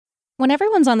When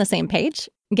everyone's on the same page,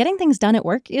 getting things done at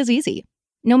work is easy.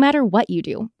 No matter what you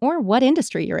do or what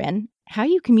industry you're in, how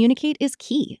you communicate is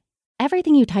key.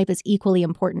 Everything you type is equally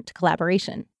important to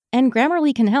collaboration, and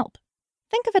Grammarly can help.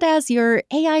 Think of it as your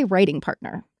AI writing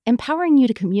partner, empowering you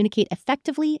to communicate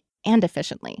effectively and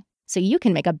efficiently, so you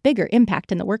can make a bigger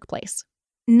impact in the workplace.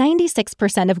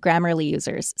 96% of Grammarly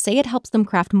users say it helps them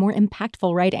craft more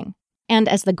impactful writing. And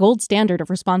as the gold standard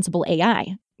of responsible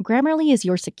AI, Grammarly is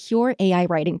your secure AI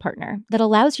writing partner that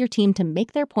allows your team to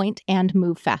make their point and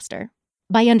move faster.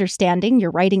 By understanding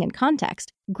your writing and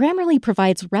context, Grammarly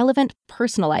provides relevant,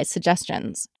 personalized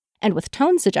suggestions. And with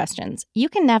tone suggestions, you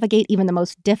can navigate even the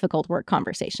most difficult work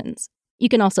conversations. You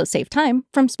can also save time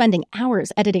from spending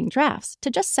hours editing drafts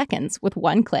to just seconds with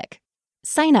one click.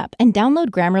 Sign up and download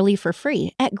Grammarly for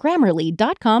free at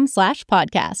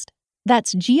grammarly.com/podcast.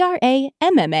 That's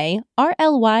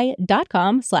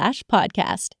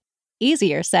GRAMMARLY.com/podcast.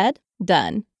 Easier said,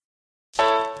 done.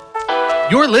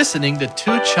 You're listening to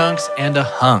Two Chunks and a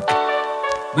Hunk.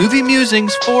 Movie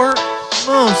musings for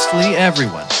mostly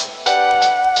everyone.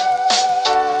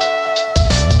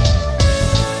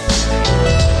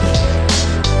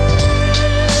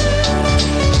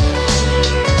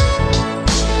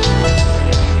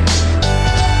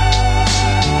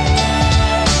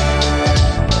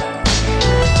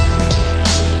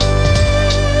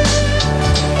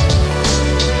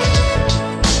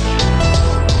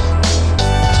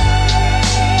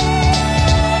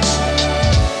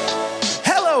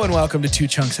 Welcome to Two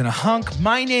Chunks and a Hunk.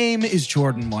 My name is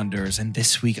Jordan Wonders, and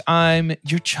this week I'm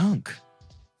your chunk.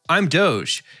 I'm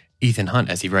Doge, Ethan Hunt,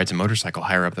 as he rides a motorcycle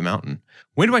higher up the mountain.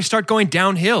 When do I start going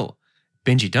downhill?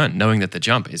 Benji Dunn, knowing that the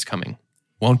jump is coming.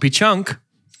 Won't be Chunk.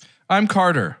 I'm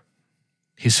Carter.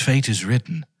 His fate is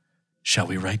written. Shall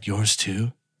we write yours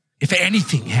too? If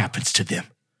anything happens to them,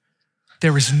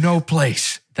 there is no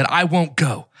place that I won't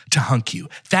go to hunk you.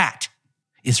 That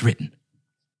is written.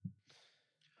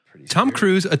 A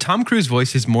Tom Cruise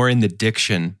voice is more in the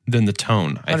diction than the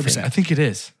tone, I 100%. think. I think it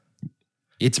is.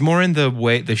 It's more in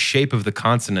the shape of the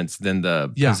consonants than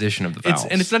the position of the vowels.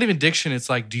 And it's not even diction. It's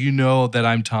like, do you know that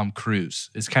I'm Tom Cruise?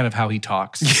 It's kind of how he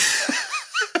talks.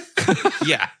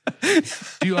 Yeah.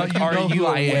 You know who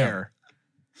I am?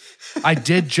 I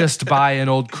did just buy an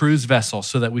old cruise vessel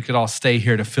so that we could all stay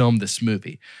here to film this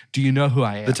movie. Do you know who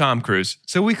I am? The Tom Cruise.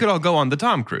 So we could all go on the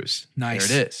Tom Cruise. Nice.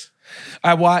 There it is.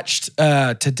 I watched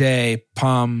today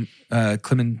Pom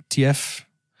Klementieff.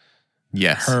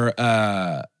 Yes. Her,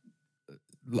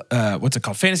 what's it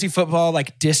called? Fantasy football,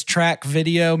 like diss track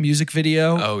video, music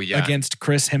video. Oh, yeah. Against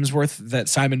Chris Hemsworth that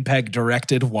Simon Pegg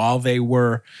directed while they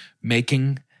were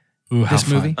making this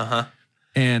movie. Uh-huh.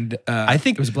 And I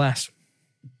think it was a blast.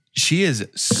 She is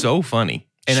so funny.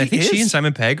 And I think She she is. and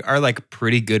Simon Pegg are like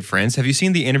pretty good friends. Have you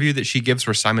seen the interview that she gives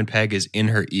where Simon Pegg is in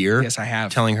her ear? Yes, I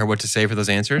have. Telling her what to say for those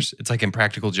answers? It's like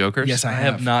Impractical Jokers. Yes, I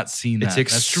have not seen that.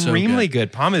 It's That's so extremely good.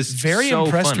 good. Pom is Very so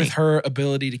impressed funny. with her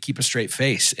ability to keep a straight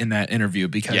face in that interview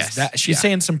because Yes. she's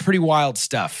saying some pretty wild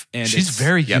stuff. And She's it's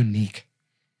very unique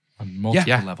on multiple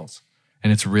Yeah. levels.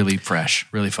 And it's really fresh,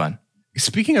 really fun.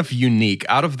 Speaking of unique,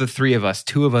 out of the three of us,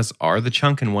 two of us are the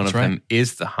Chunk and one That's of right. them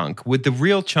is the Hunk. Would the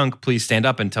real Chunk please stand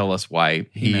up and tell us why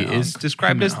he meant is hunk.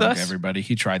 described He as meant hunk, thus? everybody.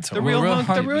 He tried so The hard. real real Hunk.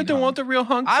 hunk. The real don't want the real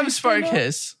Hunk. I'm please stand up?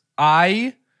 Spartacus.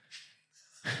 I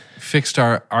fixed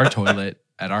our toilet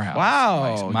at our house.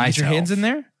 Wow. You Myself. get your hands in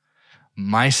there?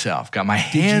 Myself. Got my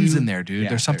hands you? in there, dude. Yeah,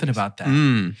 There's something there it is. about that.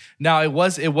 Mm, Now, it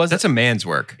was. that's a man's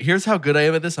work. Here's how good I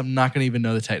am at this. I'm not going to even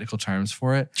know the technical terms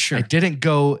for it. Sure. I didn't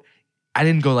go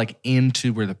like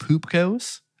into where the poop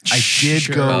goes. I did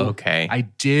Sure. go. Okay. I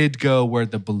did go where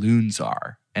the balloons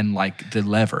are and like the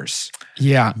levers.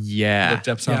 Yeah. Yeah. Looked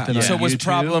up something. So on was YouTube.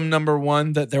 problem number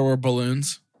one that there were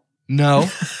balloons? No,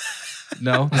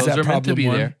 no. Is Those that are meant to problem be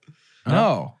one? there.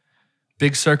 Oh.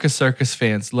 Big circus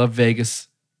fans love Vegas.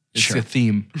 It's Sure. a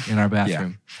theme in our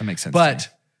bathroom. That makes sense.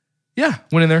 But yeah,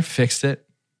 went in there, fixed it.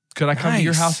 Could I come to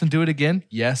your Nice. house and do it again?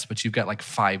 Yes, but you've got like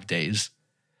 5 days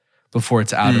before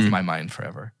it's out of my mind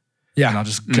forever. And I'll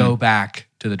just go back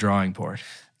to the drawing board.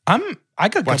 I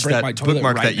could go Watch break that- my toilet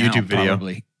bookmark right that YouTube now, video.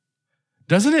 probably.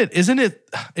 Doesn't it? Isn't it?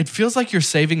 It feels like you're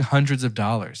saving hundreds of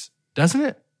dollars, doesn't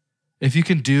it? If you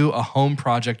can do a home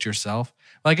project yourself.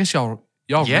 Well, I guess y'all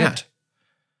Yeah. rent.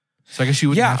 So I guess you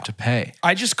wouldn't Yeah. have to pay.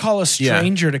 I just call a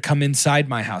stranger to come inside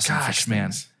my house and Gosh, fix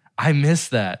man. things. I miss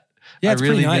that. Yeah, I it's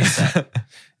really pretty miss nice. that.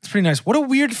 It's pretty nice. What a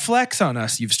weird flex on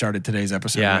us you've started today's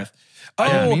episode Yeah. with. I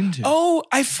didn't mean to.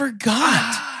 I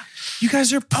forgot. You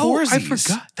guys are poorsies. I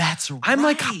forgot. That's right.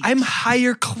 I'm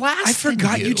higher class. I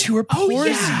forgot than you two are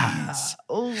poorsies.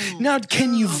 Oh. Now,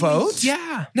 can you vote?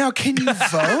 Yeah. Now, can you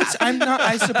vote? I'm not.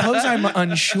 I suppose I'm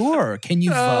unsure. Can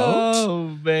you vote? Oh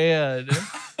man.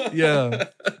 Yeah.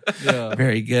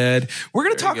 Very good. We're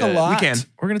going to talk a good. lot. We can.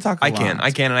 We're going to talk a lot.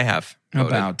 I can, and I have voted.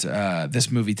 About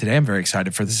this movie today. I'm very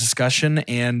excited for this discussion,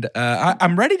 and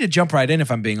I'm ready to jump right in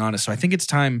if I'm being honest. So I think it's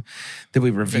time that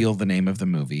we reveal the name of the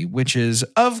movie, which is,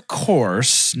 of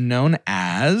course, known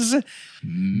as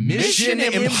Mission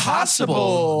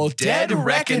Impossible Dead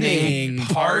Reckoning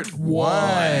Part 1.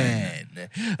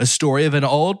 A story of an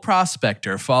old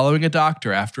prospector following a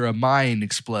doctor after a mine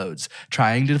explodes,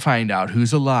 trying to find out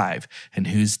who's alive and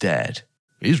who's dead.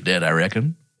 He's dead, I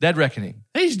reckon. Dead Reckoning.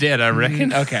 He's dead, I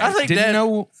reckon. Okay. I think Didn't dead.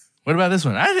 know. What about this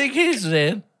one? I think he's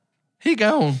dead. He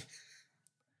gone.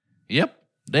 Yep,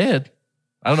 dead.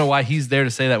 I don't know why he's there to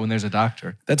say that when there's a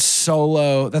doctor. That's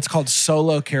solo. That's called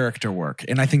solo character work,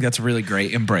 and I think that's really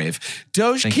great and brave.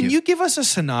 Doge, Thank can you. you give us a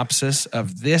synopsis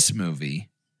of this movie?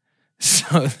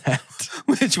 So that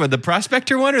Which one? The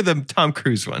Prospector one or the Tom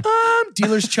Cruise one?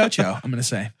 Dealer's Chocho, I'm going to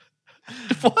say.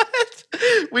 What?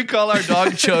 We call our dog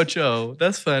Chocho.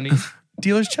 That's funny.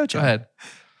 Dealer's Chocho. Go ahead.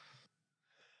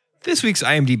 This week's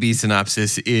IMDb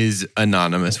synopsis is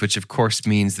anonymous, which of course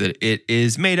means that it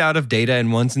is made out of data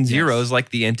and ones and zeros like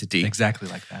the entity. Exactly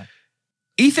like that.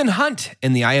 Ethan Hunt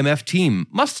and the IMF team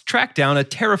must track down a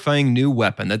terrifying new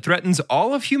weapon that threatens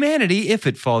all of humanity if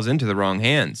it falls into the wrong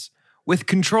hands. With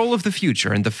control of the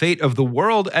future and the fate of the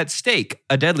world at stake,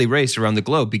 a deadly race around the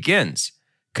globe begins.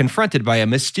 Confronted by a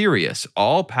mysterious,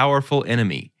 all-powerful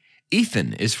enemy,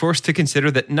 Ethan is forced to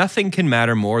consider that nothing can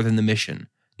matter more than the mission,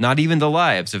 not even the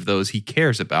lives of those he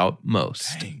cares about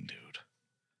most. Dang, dude.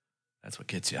 That's what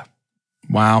gets you.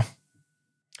 Wow.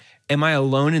 Am I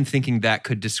alone in thinking that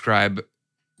could describe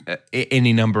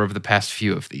any number of the past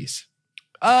few of these?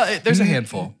 There's a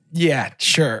handful. Yeah,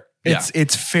 sure.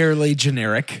 It's fairly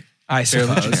generic, I Fairly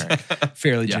suppose. generic.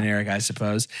 Fairly Yeah. generic, I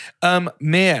suppose.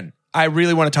 Man, I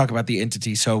really want to talk about the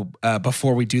entity. So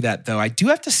before we do that, though, I do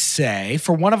have to say,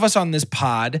 for one of us on this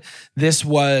pod, this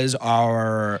was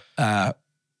our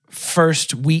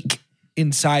first week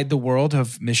inside the world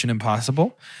of Mission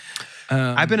Impossible.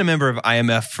 I've been a member of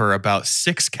IMF for about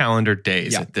 6 calendar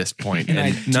days Yeah. at this point, And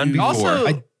and I none do- before.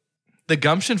 Also, the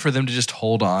gumption for them to just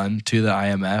hold on to the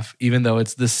IMF, even though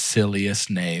it's the silliest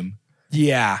name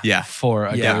Yeah. yeah. for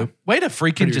a Yeah. guy. Way to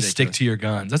freaking Pretty just stick ridiculous. to your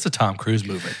guns. That's a Tom Cruise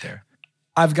move right there.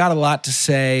 I've got a lot to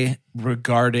say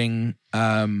regarding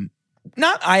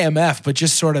not IMF, but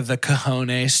just sort of the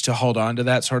cojones to hold on to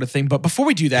that sort of thing. But before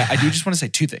we do that, I do just want to say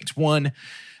two things. One,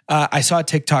 I saw a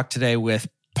TikTok today with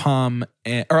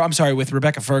with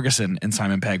Rebecca Ferguson and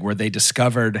Simon Pegg, where they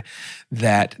discovered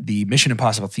that the Mission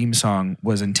Impossible theme song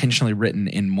was intentionally written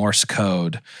in Morse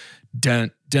code.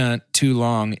 Dun, dun, too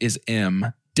long is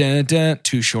M. Dun, dun,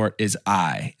 too short is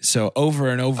I. So over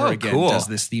and over again cool. does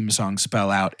this theme song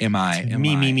spell out M-I, Me, M-I,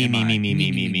 me, me, me, M-I, me, me,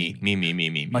 me, me, me, me, me, me,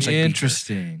 me. Much like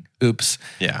Interesting. Oops.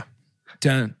 Yeah.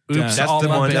 Dun, Oops, dun. That's all the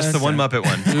one. Muppets. That's the one Muppet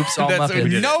one. Oops, all That's-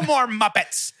 Muppets. no more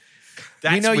Muppets.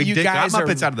 We know you guys got are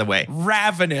Muppets out of the way.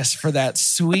 ravenous for that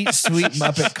sweet, sweet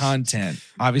Muppet content.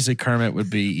 Obviously, Kermit would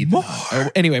be Ethan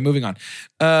Hunt. Anyway, moving on.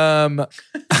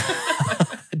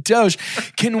 Doge,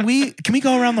 can we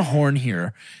go around the horn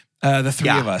here? The three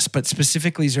of us, but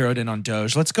specifically zeroed in on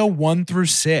Doge. Let's go 1 through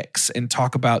 6 and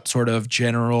talk about sort of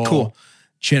general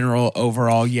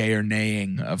overall yay or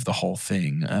naying of the whole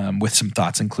thing, with some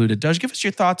thoughts included. Doge, give us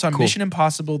your thoughts on Mission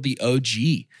Impossible, the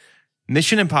OG.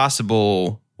 Mission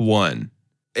Impossible 1.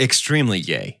 Extremely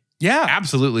yay. Yeah.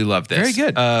 Absolutely loved this. Very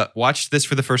good. Watched this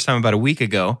for the first time about a week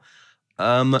ago.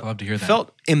 Love to hear that.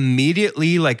 Felt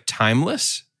immediately like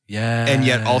timeless. Yeah. And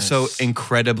yet also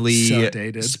incredibly So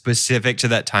dated. specific to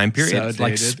that time period. So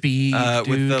like dated. Speed, With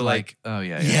dude, the, like oh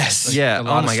yeah, Yes. Like, Yeah, a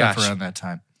lot oh of my stuff gosh. around that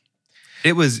time.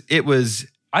 It was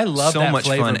I love so that much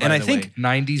flavor, fun. by And I the think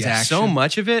way. 90s action. so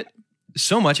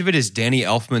much of it is Danny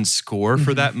Elfman's score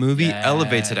for that movie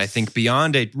elevates it, I think,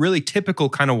 beyond a really typical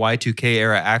kind of Y2K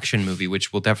era action movie,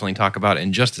 which we'll definitely talk about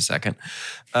in just a second.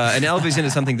 And elevates into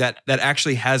something that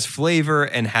actually has flavor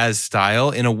and has style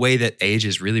in a way that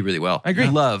ages really, really well. I agree.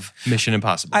 Love Mission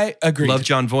Impossible. I agree. Love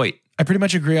John Voight. I pretty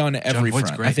much agree on every Voight's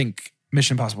front. great. I think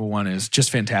Mission Impossible 1 is just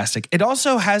fantastic. It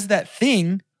also has that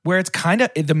thing where it's kind of,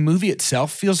 the movie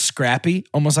itself feels scrappy,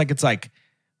 almost like it's like,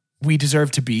 we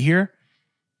deserve to be here.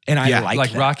 And I like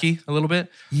like that. Rocky a little bit.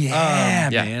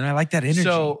 Yeah, yeah. man. I like that energy.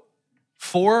 So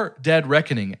for Dead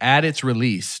Reckoning, at its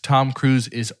release, Tom Cruise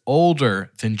is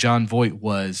older than John Voight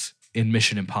was in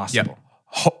Mission Impossible.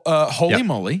 Holy Yep.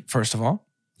 moly, first of all.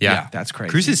 Yeah. That's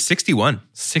crazy. Cruise is 61.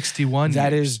 61.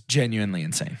 That is genuinely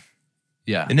insane.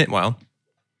 Yeah. Isn't it wild?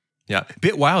 Yeah.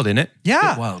 Bit wild, isn't it?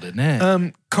 Yeah. Wild, isn't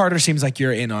it? Carter seems like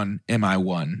you're in on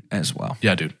MI1 as well.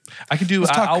 Yeah, dude. I can do.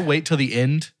 I'll wait till the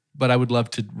end, but I would love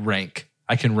to rank.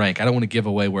 I can rank. I don't want to give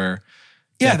away where.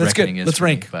 Yeah, Dead that's good. Reckoning is Let's for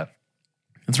me, rank. but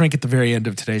Let's rank at the very end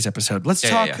of today's episode. Let's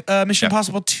talk Mission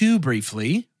Impossible 2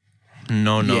 briefly.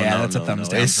 No, that's a thumbs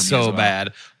down It's for me so as well.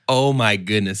 bad. Oh my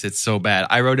goodness, it's so bad.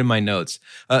 I wrote in my notes.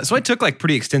 So I took like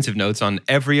pretty extensive notes on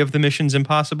every of the Missions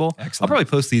Impossible. Excellent. I'll probably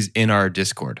post these in our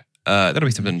Discord. That'll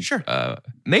be something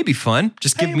maybe fun.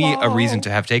 Just give me a reason to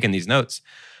have taken these notes.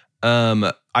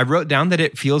 I wrote down that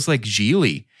it feels like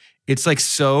Geely. It's like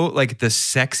so, like the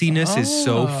sexiness is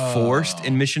so forced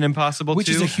in Mission Impossible 2. Which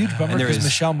is a huge bummer And there because is-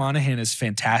 Michelle Monaghan is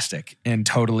fantastic and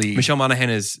totally... Michelle Monaghan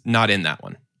is not in that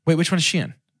one. Wait, which one is she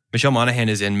in? Michelle Monaghan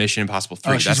is in Mission Impossible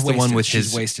 3. Oh, she's That's the one wasted. with She's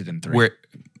his... wasted in 3. Where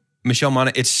Michelle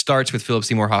Monaghan... It starts with Philip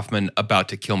Seymour Hoffman about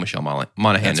to kill Michelle Monaghan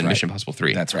That's in right. Mission Impossible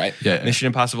 3. That's right. yeah. Mission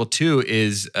Impossible 2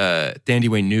 is Dandy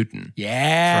Wayne Newton.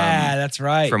 Yeah, that's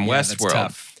right. from Yeah, that's Westworld.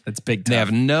 tough. That's big They tough.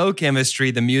 have no chemistry.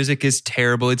 The music is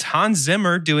terrible. It's Hans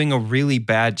Zimmer doing a really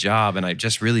bad job, and I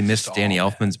just really missed Danny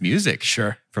Elfman's music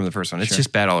Sure. from the first one. It's Sure.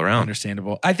 just bad all around.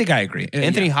 Understandable. I think I agree.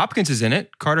 Anthony Yeah. Hopkins is in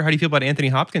it. Carter, how do you feel about Anthony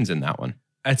Hopkins in that one?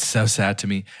 That's so sad to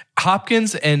me.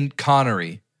 Hopkins and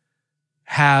Connery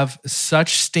have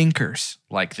such stinkers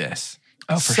like this.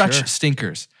 Oh, for such sure.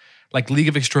 stinkers. Like League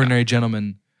of Extraordinary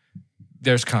Gentlemen,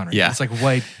 there's Connery. Yeah. It's like,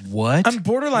 wait, what? I'm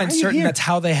borderline Why are you certain here? that's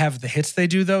how they have the hits they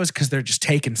do, though, is because they're just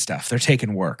taking stuff. They're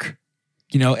taking work.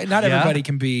 You know, not everybody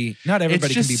can be. Not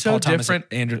everybody can just be so Paul Thomas different.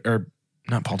 Anderson, or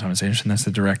not Paul Thomas Anderson. That's the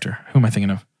director. Who am I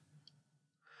thinking of?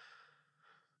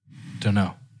 Don't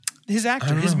know. His actor,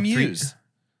 don't his know. muse.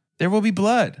 There Will Be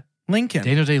Blood. Lincoln.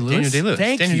 Daniel Day-Lewis? Daniel Day-Lewis.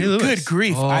 Thank Daniel you. Day-Lewis. Good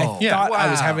grief. Oh. I Yeah. thought I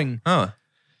was Wow. having. Oh,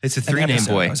 it's a three-name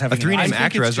episode. boy. I was A having an three-name episode.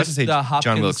 actor. I was about to say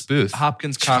John Wilkes Booth.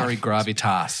 Hopkins Connery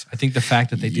gravitas. I think the fact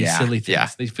that they do Yeah. silly things, Yeah.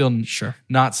 they feel Sure.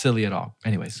 not silly at all.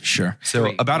 Anyways. Sure. So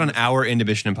Great. about an hour into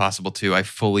Mission Impossible 2, I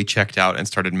fully checked out and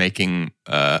started making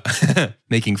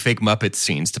making fake Muppets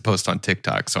scenes to post on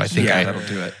TikTok. So I think that'll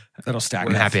do it. That'll stack.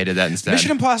 I'm it. happy I did that instead.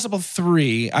 Mission Impossible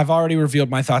 3, I've already revealed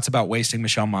my thoughts about wasting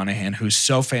Michelle Monaghan, who's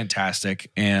so fantastic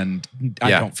and I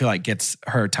Yeah. don't feel like gets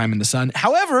her time in the sun.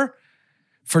 However,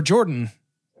 for Jordan,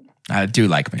 I do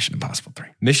like Mission Impossible 3.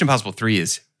 Mission Impossible 3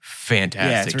 is Yeah,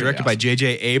 fantastic. it's really Directed by J.J.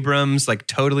 Abrams, like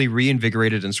totally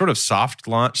reinvigorated and sort of soft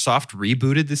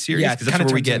rebooted the series. Yeah, it 'cause that's kind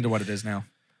of where turns it into what it is now.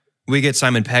 we get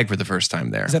Simon Pegg for the first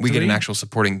time there. Is that We get an 3? actual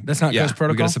supporting. That's not Ghost We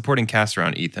Protocol? get a supporting cast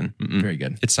around Ethan. Mm-mm. Very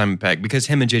good. It's Simon Pegg because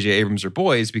him and J.J. Abrams are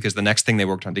boys because the next thing they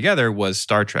worked on together was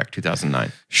Star Trek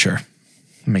 2009. Sure.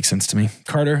 Makes sense to me.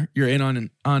 Carter, you're in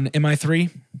on MI3?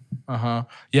 Uh-huh.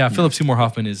 Yeah, Philip Seymour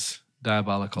Hoffman is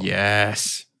diabolical.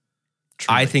 Yes.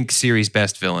 Truly. I think series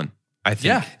best villain. I think,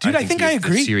 Yeah. Dude, I think I he's the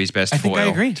agree. series best I think I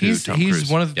foil agree. to He's Tom Cruise.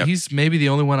 one of Yep. he's maybe the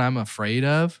only one I'm afraid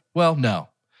of. Well, no.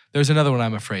 There's another one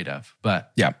I'm afraid of,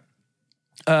 but Yeah.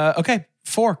 Okay.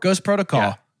 4, Ghost Protocol.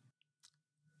 Yeah.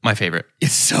 My favorite.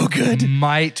 It's so good.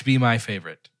 might be my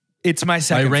favorite. It's my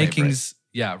second my favorite.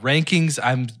 rankings,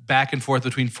 I'm back and forth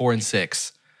between 4 and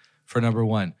 6 for number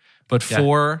 1. But Yeah.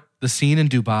 4, the scene in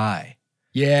Dubai.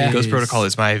 Yeah. Ghost is- Protocol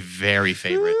is my very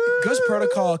favorite. Ghost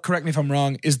Protocol, correct me if I'm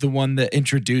wrong, is the one that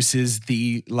introduces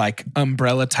the like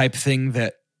umbrella type thing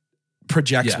that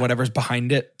projects Yeah. whatever's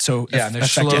behind it. So Yeah, and they're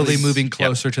effectively- slowly moving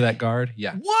closer to that guard.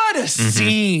 Yeah. What a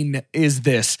scene is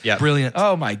this? Yeah. Brilliant.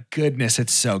 Oh my goodness,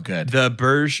 it's so good. The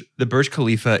Burj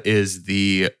Khalifa is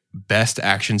the best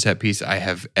action set piece I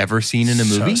have ever seen in a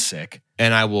movie. So sick.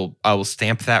 And I will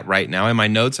stamp that right now. In my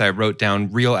notes, I wrote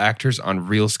down real actors on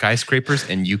real skyscrapers,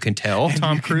 and you can tell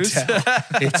Tom you can Cruise. tell.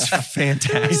 It's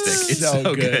fantastic. It's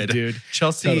so good. dude.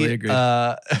 Chelsea, Totally agree.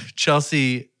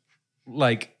 Chelsea,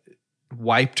 like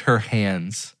wiped her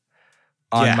hands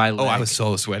on my leg Oh, I was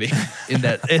so sweaty. in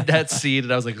that scene,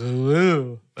 and I was like,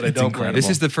 "Ooh!" But I It's don't. incredible. This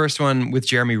is the first one with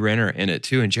Jeremy Renner in it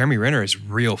too, and Jeremy Renner is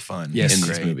real fun Yes, in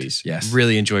these great. movies. Yes.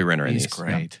 Really enjoy Renner in He's these.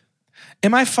 great.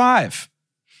 MI5.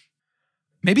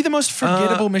 Maybe the most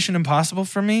forgettable Mission Impossible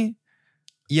for me.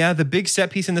 Yeah, the big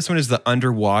set piece in this one is the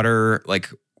underwater, like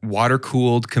water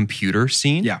cooled computer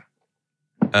scene. Yeah.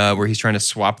 Where he's trying to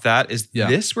swap that. Is Yeah.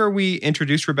 this where we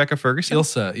introduced Rebecca Ferguson?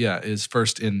 Ilsa, is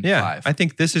first in Yeah, 5. I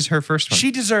think this is her first one.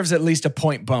 She deserves at least a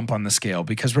point bump on the scale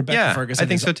because Rebecca Yeah, Ferguson I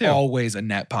think is so too. always a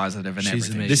net positive in She's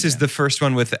everything. amazing. This is the first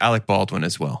one with Alec Baldwin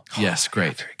as well. Yes,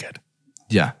 great. Very good.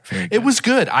 Yeah, Very good. it was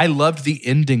good. I loved the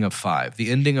ending of 5.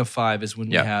 The ending of 5 is when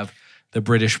Yeah. we have the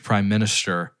British Prime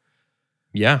Minister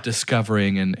Yeah,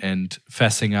 discovering and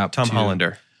fessing up. Tom to,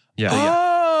 Hollander. Yeah.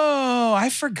 Oh, I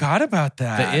forgot about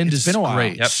that. The end It's is been a while.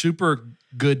 great. Yep. Super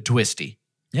good twisty.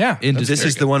 Yeah. This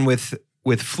is the one with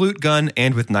flute gun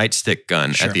and with nightstick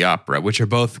gun Sure. at the opera, which are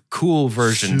both cool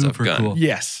versions Super of gun. cool.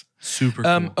 Yes. Super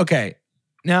cool. Okay.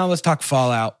 Now let's talk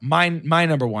Fallout. My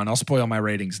number one. I'll spoil my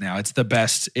ratings now. It's the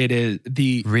best. It is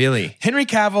the Really? Henry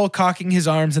Cavill cocking his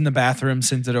arms in the bathroom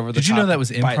sends it over the Did you top know that was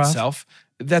by improv? itself.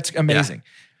 That's amazing.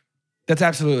 That's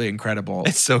absolutely incredible.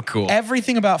 It's so cool.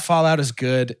 Everything about Fallout is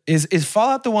good. Is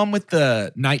Fallout the one with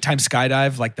the nighttime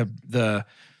skydive, like the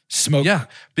smoke yeah.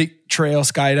 Big. trail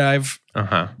skydive?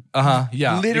 Uh-huh.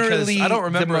 Yeah. Literally because I don't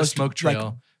remember the a most, smoke trail.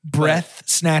 like, breath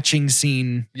snatching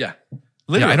scene. yeah. Yeah,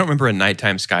 Literally. I don't remember a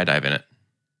nighttime skydive in it.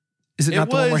 Is it not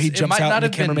the one where he jumps out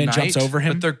and the cameraman jumps over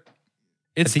him? But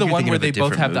it's think the you're one thinking where of a they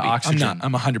both different have the movie. oxygen.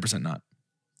 I'm 100% not.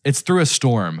 It's through a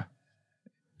storm.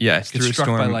 Yeah, it's Gets through a struck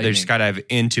by storm. They lightning. skydive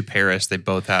into Paris. They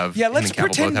both have. Yeah, Henry let's Cavill both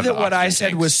pretend have that the what I oxygen said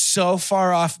tanks. was so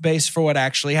far off base for what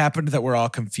actually happened that we're all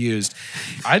confused.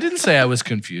 I didn't say I was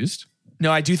confused.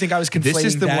 No, I do think I was conflating This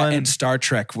is the that one- and Star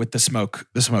Trek with the smoke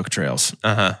trails.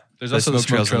 Uh-huh. There's The also the smoke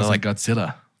smoke trails trails and like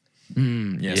Godzilla.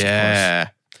 Yes, Yeah.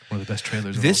 One of the best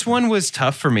trailers. of This all time. one was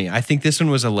tough for me. I think this one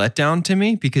was a letdown to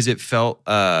me because it felt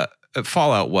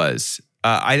Fallout was.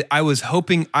 I was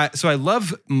hoping. So I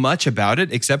love much about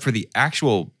it except for the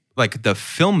actual like the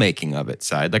filmmaking of it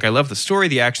side. Like I love the story,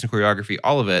 the action, choreography,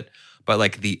 all of it. But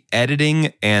like the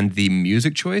editing and the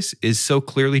music choice is so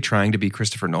clearly trying to be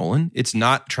Christopher Nolan. It's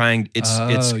not trying. It's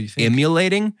you think?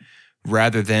 emulating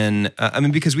rather than. I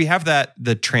mean, because we have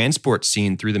the transport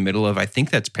scene through the middle of I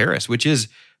think that's Paris, which is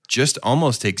just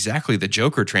almost exactly the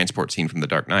Joker transport scene from The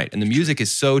Dark Knight. And the music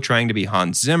is so trying to be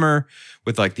Hans Zimmer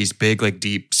with like these big, like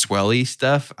deep, swelly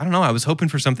stuff. I don't know. I was hoping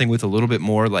for something with a little bit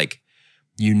more like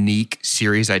unique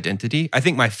series identity. I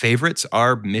think my favorites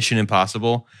are Mission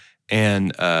Impossible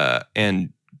and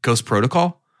Ghost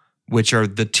Protocol, which are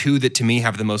the two that to me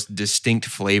have the most distinct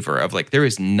flavor of like there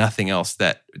is nothing else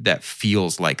that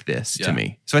feels like this to Yeah.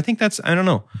 me. So I think that's I don't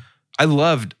know. I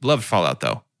loved Fallout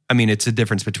though. I mean, it's a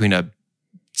difference between a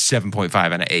 7.5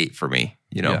 and an 8 for me,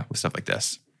 you know, Yeah. with stuff like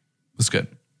this. It was good.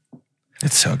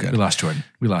 It's so We good. lost Jordan.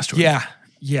 Yeah.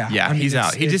 Yeah, I mean, he's it's-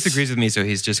 out. He it's- disagrees with me, so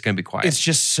he's just going to be quiet. It's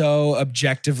just so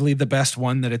objectively the best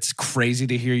one that it's crazy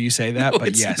to hear you say that.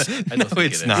 But yes, I no, don't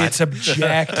think it's it is. not. it's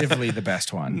objectively the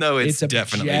best one. No, it's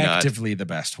definitely not. objectively the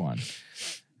best one.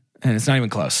 And it's not even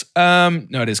close.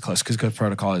 No, it is close because Ghost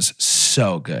Protocol is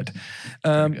so good.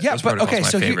 Yeah, Ghost but Protocol's okay. my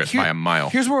So favorite by a mile.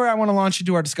 Here's where I want to launch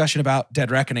into our discussion about Dead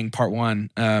Reckoning Part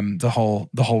 1. The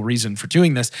whole reason for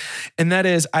doing this, and that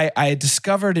is I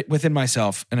discovered within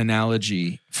myself an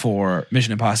analogy for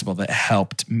Mission Impossible that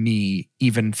helped me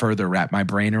even further wrap my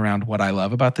brain around what I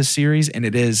love about this series, and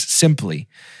it is simply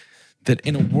that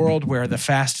in a world where the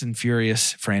Fast and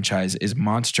Furious franchise is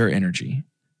Monster Energy,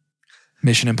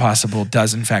 Mission Impossible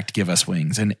does in fact give us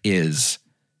wings and is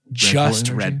just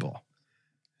Energy? Red Bull.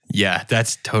 Yeah,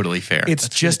 that's totally fair. It's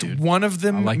That's just good, dude. one of I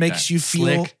them like makes that. you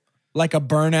feel Slick. like a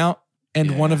burnout,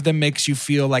 and Yeah. one of them makes you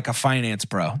feel like a finance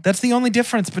bro. That's the only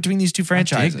difference between these two I dig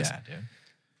franchises. that, dude.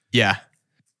 yeah.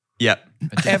 Yep.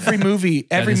 I dig Every that. movie,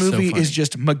 every is so movie funny. is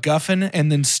just MacGuffin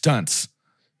and then stunts.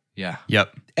 Yeah.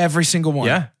 Yep. Every single one.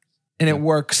 Yeah. And it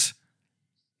works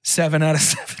 7 out of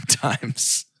 7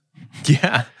 times.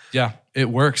 Yeah. Yeah, it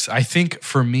works. I think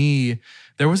for me,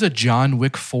 there was a John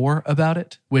Wick 4 about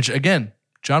it, which again,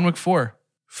 John Wick 4,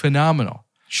 phenomenal.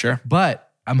 Sure.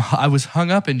 But I was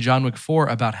hung up in John Wick 4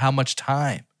 about how much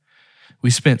time we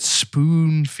spent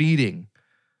spoon feeding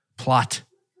plot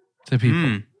to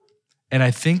people. And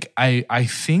I think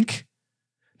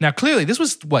now clearly this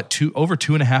was what over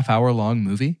 2.5 hour long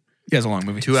movie. Yeah, it's a long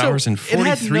movie. 2 hours and it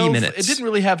had 43 minutes. It didn't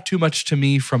really have too much to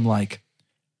me from like,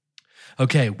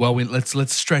 okay, well,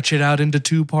 let's stretch it out into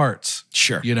 2 parts.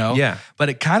 Sure. You know? Yeah. But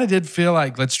it kind of did feel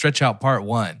like let's stretch out part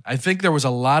 1. I think there was a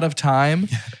lot of time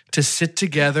to sit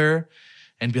together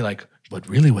and be like, but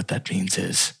really what that means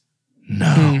is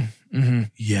no.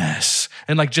 Yes.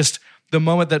 And like just the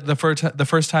moment that the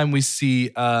first time we see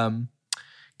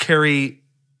Carrie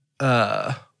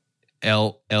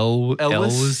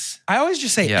Ellis. I always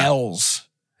just say Yeah. L's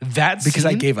that because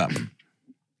I scene, gave up.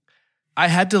 I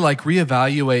had to like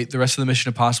reevaluate the rest of the Mission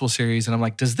Impossible series, and I'm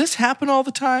like, does this happen all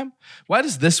the time? Why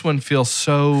does this one feel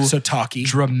so So talky.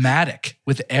 dramatic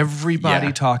with everybody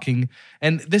Yeah. talking?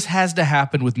 And this has to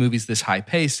happen with movies this high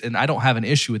paced, and I don't have an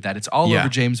issue with that. It's all Yeah. over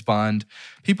James Bond.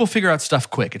 People figure out stuff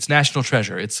quick. It's National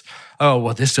Treasure. It's, oh,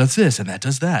 well, this does this and that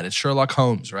does that. It's Sherlock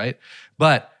Holmes, right?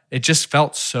 But it just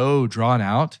felt so drawn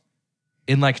out.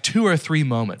 In like 2 or 3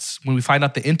 moments, when we find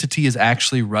out the entity is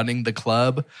actually running the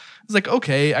club, it's like,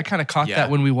 okay, I kind of caught Yeah. that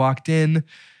when we walked in,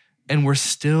 and we're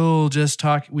still just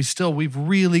talking. We've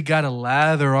really got to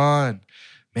lather on.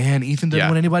 Man, Ethan doesn't Yeah.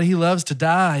 want anybody he loves to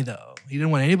die, though. He didn't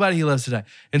want anybody he loves to die.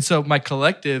 And so my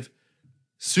collective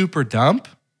super dump,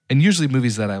 and usually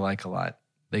movies that I like a lot,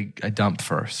 I dump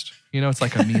first. You know, it's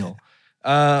like a meal.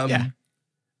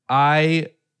 I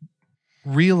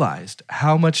realized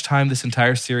how much time this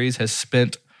entire series has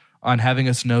spent on having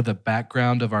us know the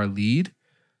background of our lead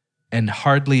and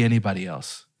hardly anybody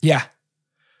else. Yeah.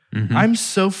 Mhm. I'm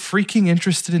so freaking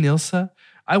interested in Ilsa.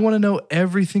 I want to know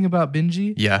everything about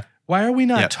Benji. Yeah. Why are we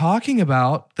not Yep. talking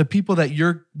about the people that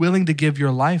you're willing to give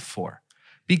your life for?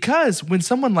 Because when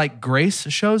someone like Grace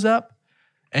shows up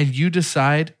and you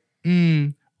decide,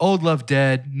 old love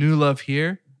dead, new love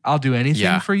here, I'll do anything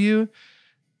Yeah. for you.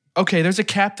 Okay, there's a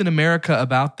Captain America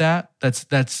about that.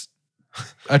 That's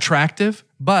attractive,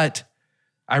 but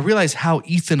I realize how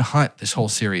Ethan Hunt this whole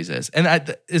series is.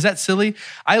 And is that silly?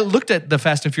 I looked at the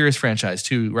Fast and Furious franchise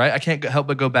too, right? I can't help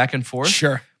but go back and forth.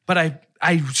 Sure. But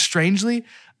I strangely,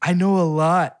 I know a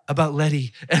lot about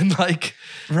Letty and like,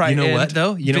 Right. You know and what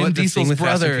though? You know Vin what the Diesel's thing with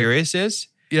Fast and brother. Furious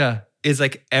yeah. is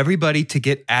like everybody to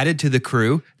get added to the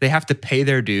crew, they have to pay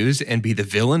their dues and be the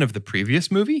villain of the previous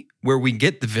movie, where we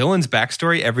get the villain's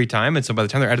backstory every time. And so by the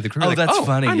time they're added to the crew, Oh, they're like, that's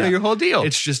funny, I know yeah. your whole deal.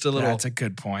 It's just a little That's a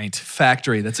good point.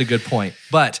 factory. That's a good point.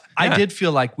 But I Yeah. did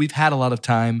feel like we've had a lot of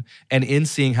time, and in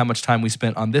seeing how much time we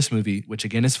spent on this movie, which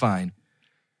again is fine,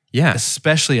 yeah.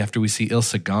 especially after we see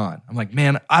Ilsa gone. I'm like,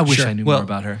 man, I wish Sure. I knew Well, more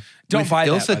about her. Don't with buy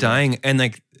that, Ilsa by the way. dying and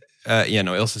like,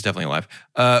 Ilsa's definitely alive.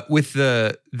 With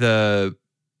the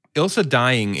Ilsa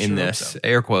dying in Sure hope this, so.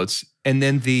 air quotes, and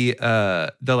then the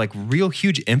like real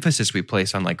huge emphasis we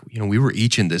place on like, we were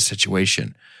each in this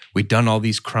situation. We'd done all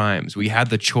these crimes. We had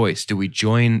the choice. Do we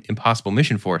join Impossible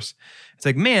Mission Force? It's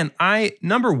like, man, I,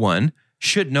 number one,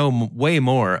 should know way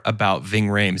more about Ving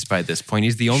Rhames by this point.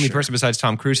 He's the only person besides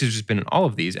Tom Cruise who's just been in all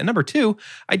of these. And number two,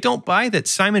 I don't buy that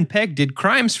Simon Pegg did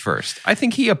crimes first. I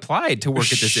think he applied to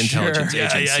work at this intelligence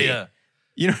agency.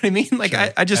 You know what I mean? Like,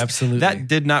 I just, Absolutely. that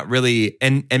did not really,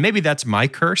 and maybe that's my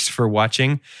curse for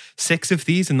watching 6 of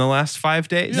these in the last 5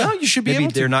 days. No, you should be Maybe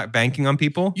able to. they're not banking on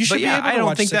people. You should But be yeah, able to I don't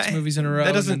watch think 6 that movies in a row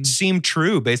That doesn't and- seem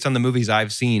true based on the movies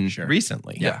I've seen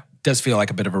recently. Yeah. Does feel like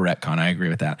a bit of a retcon. I agree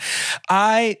with that.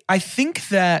 I think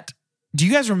that, do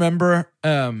you guys remember,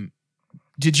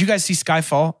 did you guys see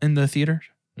Skyfall in the theater?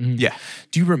 Yeah.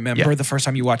 Do you remember Yeah. the first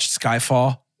time you watched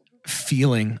Skyfall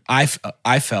feeling, I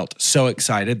felt so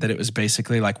excited that it was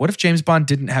basically like, what if James Bond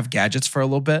didn't have gadgets for a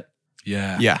little bit?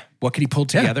 Yeah. Yeah. What could he pull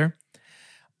together?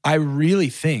 I really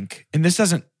think, and this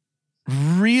doesn't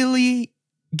really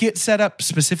get set up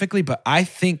specifically, but I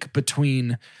think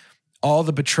between all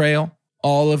the betrayal,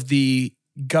 all of the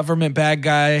government bad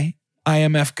guy,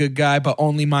 IMF good guy, but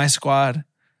only my squad,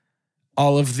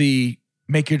 all of the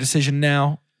make your decision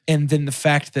now, and then the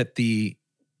fact that the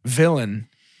villain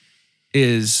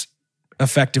is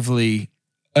effectively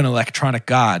an electronic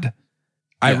god,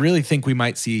 I Yeah. really think we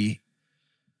might see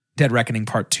Dead Reckoning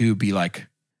Part 2 be like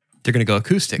They're going to go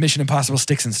acoustic. Mission Impossible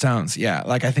Sticks and Stones. Yeah,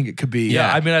 like I think it could be.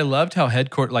 Yeah, I mean, I loved how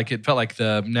like it felt like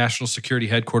the national security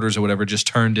headquarters or whatever just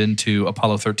turned into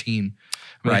Apollo 13. I mean,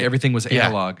 like Right. everything was Yeah.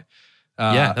 analog.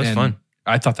 Yeah, that's and fun.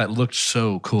 I thought that looked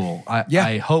so cool. Yeah.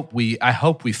 I hope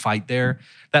we fight there.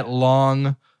 That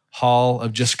long hall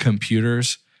of just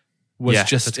computers was Yeah,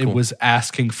 just that's it cool. was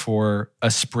asking for a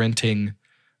sprinting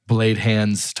blade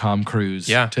hands Tom Cruise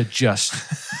Yeah. to just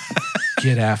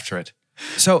get after it.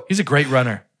 So He's a great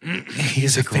runner.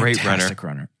 he's a great fantastic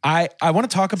runner. I want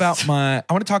to talk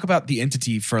about the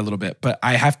entity for a little bit, but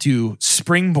I have to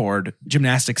springboard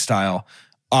gymnastic style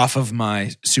off of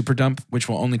my super dump, which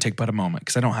will only take but a moment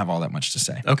because I don't have all that much to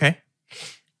say. Okay.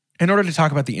 In order to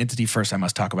talk about the entity first, I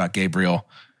must talk about Gabriel,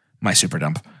 my super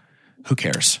dump. Who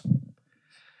cares?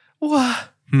 What?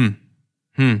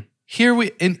 Here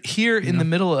in the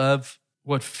middle of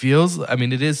what feels, I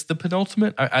mean, it is the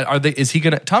penultimate. Is he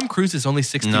gonna? Tom Cruise is only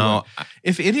 61. No.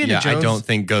 If Indiana Yeah, Jones, I don't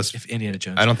think Ghost. if Indiana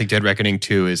Jones, I don't think Dead Reckoning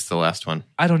 2 is the last one.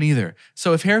 I don't either.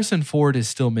 So if Harrison Ford is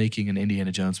still making an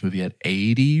Indiana Jones movie at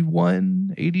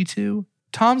 81, 82,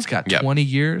 Tom's got Yep. 20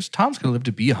 years. Tom's gonna live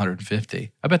to be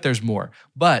 150. I bet there's more.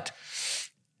 But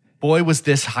boy, was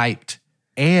this hyped,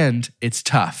 and it's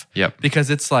tough. Yep. Because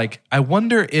it's like, I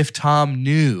wonder if Tom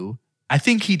knew. I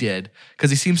think he did, because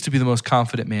he seems to be the most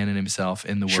confident man in himself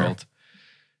in the world,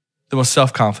 the most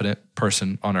self-confident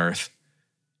person on earth.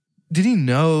 Did he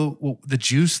know the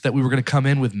juice that we were going to come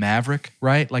in with Maverick,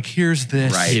 right? Like, here's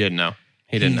this. He didn't know.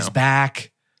 He didn't He's know.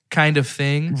 back kind of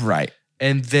thing. Right.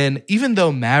 And then even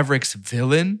though Maverick's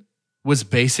villain was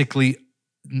basically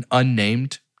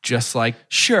unnamed, just like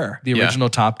Sure. the original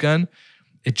Top Gun,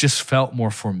 it just felt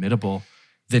more formidable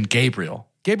than Gabriel.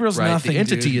 Gabriel's Right? nothing. The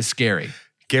entity dude. is scary.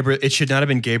 Gabriel, it should not have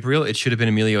been Gabriel. It should have been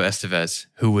Emilio Estevez,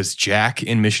 who was Jack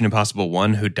in Mission Impossible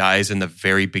 1, who dies in the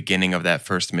very beginning of that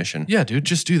first mission. Yeah, dude,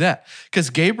 just do that. Because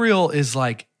Gabriel is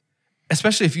like,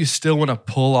 especially if you still want to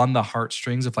pull on the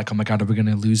heartstrings of like, oh my God, are we going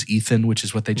to lose Ethan? Which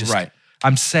is what they just,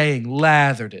 I'm saying,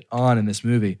 lathered it on in this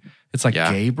movie. It's like,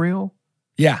 Gabriel?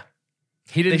 Yeah.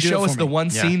 He didn't They show us the one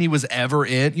Yeah. scene he was ever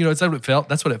in. You know, it's what it felt.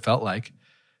 That's what it felt like.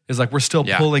 It's like we're still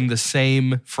pulling the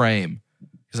same frame.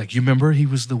 He's like, you remember he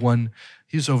was the one,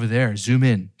 he was over there. Zoom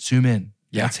in.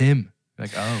 Yeah. That's him.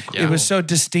 Like, oh, cool. It was so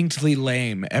distinctly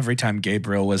lame every time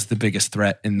Gabriel was the biggest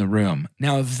threat in the room.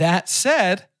 Now, that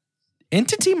said,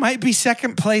 Entity might be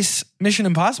second place Mission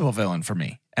Impossible villain for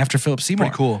me after Philip Seymour.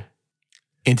 Pretty cool.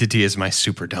 Entity is my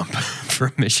super dump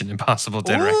for Mission Impossible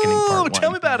Dead Reckoning Part 1.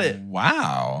 Tell me about it.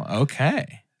 Wow.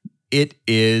 Okay. It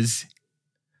is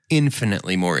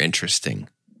infinitely more interesting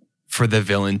for the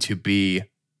villain to be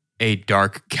a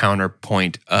dark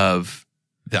counterpoint of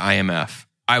the IMF.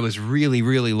 I was really,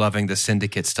 really loving the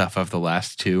Syndicate stuff of the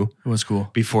last two. It was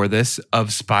cool. Before this,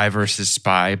 of Spy versus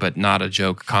Spy, but not a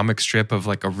joke comic strip of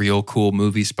like a real cool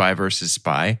movie, Spy versus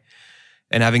Spy.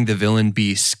 And having the villain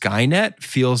be Skynet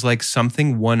feels like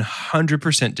something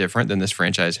 100% different than this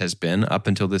franchise has been up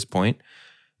until this point.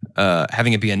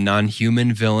 Having it be a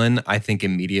non-human villain, I think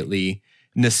immediately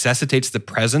necessitates the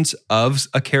presence of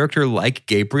a character like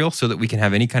Gabriel so that we can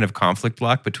have any kind of conflict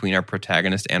block between our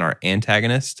protagonist and our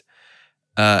antagonist.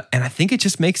 And I think it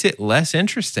just makes it less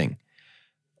interesting.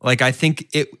 Like, I think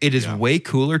it is way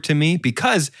cooler to me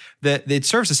because it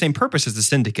serves the same purpose as the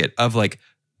Syndicate of like,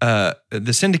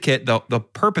 the Syndicate, the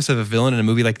purpose of a villain in a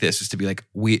movie like this is to be like,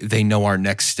 they know our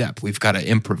next step. We've got to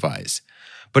improvise.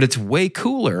 But it's way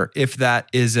cooler if that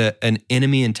is an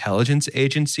enemy intelligence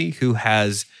agency who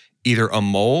has either a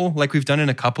mole, like we've done in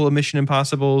a couple of Mission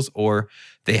Impossibles, or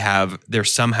they're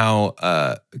somehow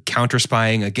counter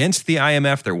spying against the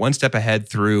IMF. They're one step ahead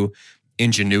through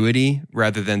ingenuity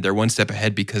rather than they're one step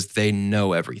ahead because they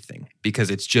know everything.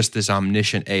 Because it's just this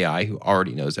omniscient AI who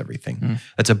already knows everything.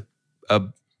 That's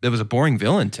that was a boring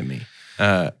villain to me,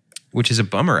 which is a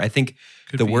bummer. I think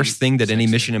the worst thing that any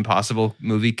Mission Impossible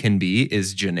movie can be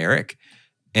is generic.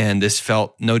 And this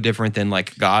felt no different than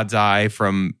like God's Eye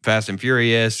from Fast and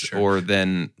Furious or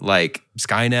than like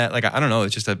Skynet. Like, I don't know.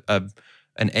 It's just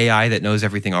an AI that knows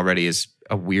everything already is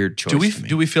a weird choice.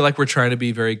 Do we feel like we're trying to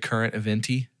be very current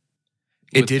eventy?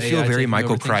 It did feel very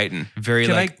Michael Crichton, very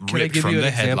ripped from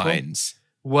the headlines.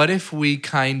 What if we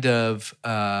kind of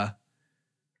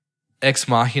ex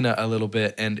machina a little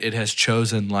bit and it has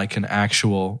chosen like an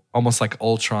actual, almost like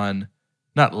Ultron,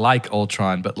 not like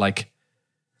Ultron, but like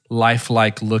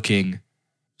lifelike looking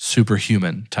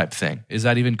superhuman type thing? Is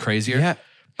that even crazier? Yeah.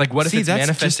 Like, what if it's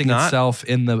manifesting itself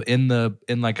in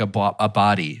like a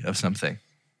body of something?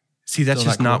 See, that's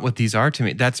just not what these are to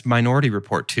me. That's Minority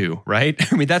Report 2, right?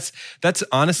 I mean, that's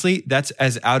honestly, that's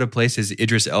as out of place as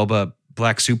Idris Elba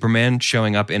Black Superman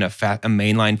showing up in a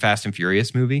mainline Fast and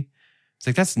Furious movie. It's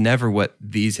like, that's never what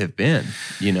these have been,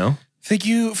 you know? Thank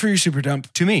you for your super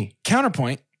dump. To me.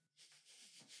 Counterpoint.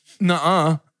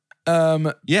 Nuh-uh.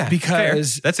 Yeah,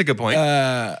 because fair. That's a good point.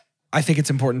 I think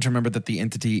it's important to remember that the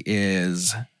Entity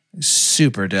is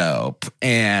super dope,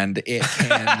 and it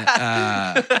can.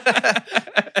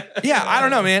 Yeah, I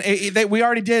don't know, man. We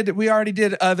already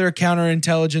did other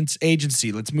counterintelligence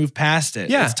agency. Let's move past it.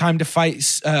 Yeah, it's time to fight.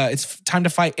 It's time to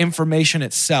fight information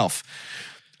itself.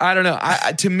 I don't know.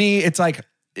 To me, it's like.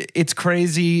 It's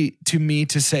crazy to me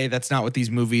to say that's not what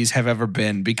these movies have ever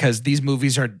been, because these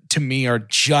movies are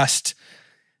just.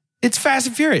 It's Fast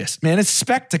and Furious, man. It's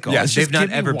spectacle. Yeah, it's they've not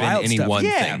ever been any one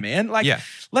thing. Yeah, man. Like,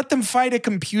 let them fight a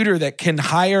computer that can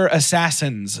hire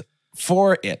assassins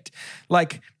for it.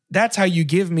 Like, that's how you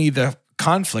give me the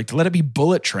conflict. Let it be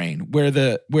Bullet Train, where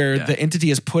the Entity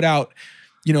has put out,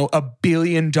 $1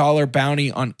 billion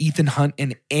bounty on Ethan Hunt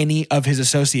and any of his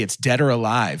associates, dead or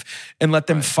alive, and let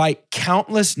them fight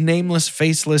countless nameless,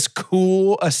 faceless,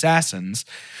 cool assassins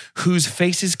whose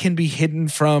faces can be hidden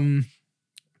from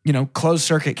closed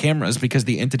circuit cameras because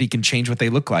the Entity can change what they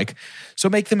look like. So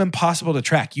make them impossible to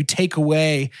track. You take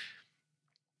away,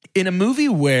 in a movie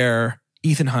where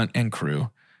Ethan Hunt and crew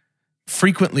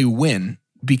frequently win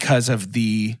because of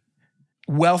the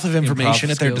wealth of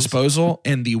information at their disposal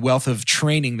and the wealth of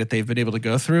training that they've been able to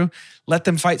go through, let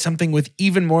them fight something with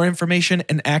even more information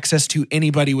and access to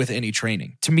anybody with any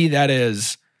training. To me,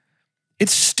 it's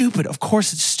stupid. Of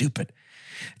course it's stupid.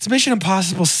 It's Mission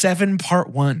Impossible 7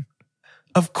 Part 1.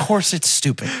 Of course it's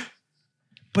stupid,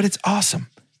 but it's awesome,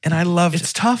 and I love it.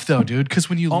 It's tough though, dude, because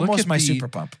when you look at my super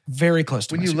pump, very close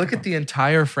to when my you super look pump. at the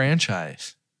entire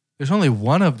franchise, there's only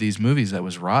one of these movies that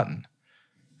was rotten.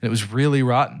 It was really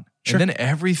rotten. Sure. And then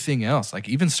everything else, like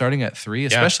even starting at 3,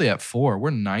 especially at 4,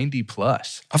 we're 90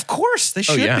 plus. Of course, they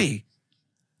should be.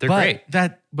 They're great.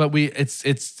 But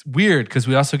it's weird because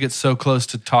we also get so close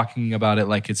to talking about it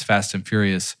like it's Fast and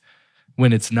Furious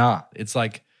when it's not. It's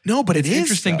like No, but it's it is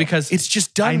interesting though. because it's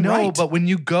just done I know, right. but when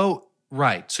you go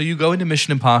right, so you go into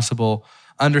Mission Impossible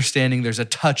understanding there's a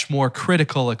touch more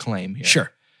critical acclaim here.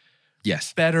 Sure.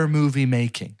 Yes. Better movie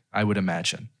making, I would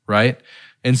imagine, right?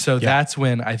 And so that's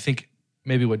when I think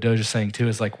maybe what Doja's saying too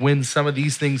is like when some of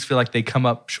these things feel like they come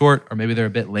up short or maybe they're a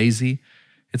bit lazy,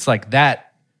 it's like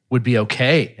that would be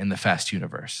okay in the Fast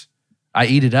universe. I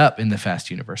eat it up in the Fast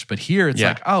universe. But here it's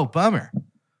like, oh, bummer.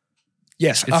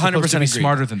 Yes, It's 100% supposed to be agree.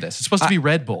 smarter than this. It's supposed to be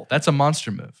Red Bull. That's a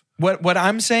monster move. What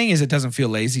I'm saying is it doesn't feel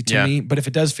lazy to me, but if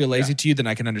it does feel lazy to you, then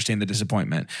I can understand the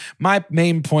disappointment. My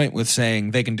main point with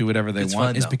saying they can do whatever they want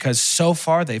fun, is though. because so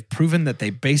far they've proven that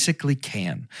they basically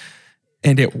can.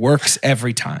 And it works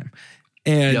every time.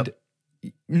 And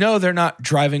no, they're not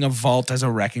driving a vault as a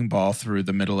wrecking ball through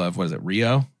the middle of, what is it,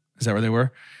 Rio? Is that where they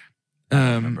were? I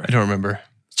don't remember.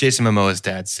 Jason Momoa's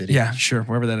dad's city. Yeah, sure,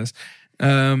 wherever that is.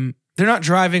 They're not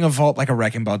driving a vault like a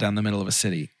wrecking ball down the middle of a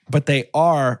city, but they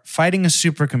are fighting a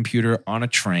supercomputer on a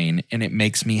train, and it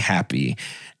makes me happy,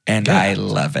 and I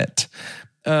love it.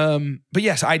 But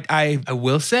yes, I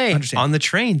will say understand. on the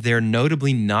train, they're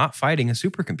notably not fighting a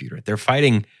supercomputer. They're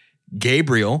fighting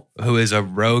Gabriel, who is a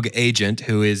rogue agent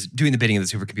who is doing the bidding of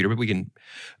the supercomputer. But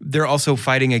they're also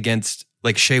fighting against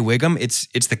like Shea Wiggum.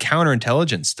 It's the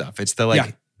counterintelligence stuff. It's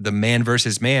the the man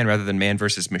versus man rather than man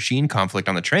versus machine conflict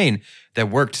on the train that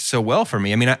worked so well for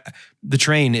me. I mean, the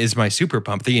train is my super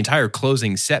pump. The entire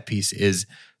closing set piece is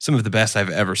some of the best I've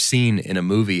ever seen in a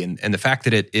movie. And the fact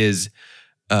that it is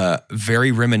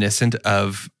very reminiscent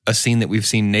of a scene that we've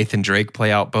seen Nathan Drake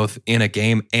play out both in a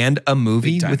game and a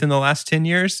movie within the last 10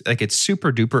 years. Like it's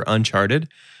super duper Uncharted.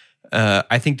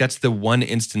 I think that's the one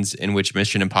instance in which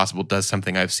Mission Impossible does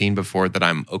something I've seen before that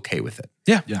I'm okay with it.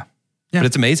 yeah. But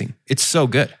it's amazing. It's so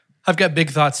good. I've got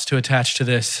big thoughts to attach to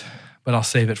this, but I'll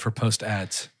save it for post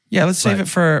ads. Yeah, let's save it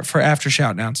for after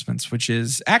shout announcements, which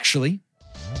is actually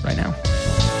right now.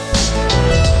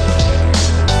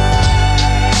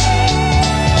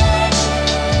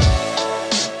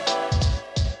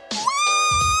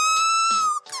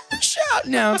 Shout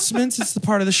announcements. It's the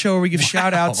part of the show where we give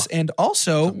shout outs and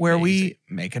also where we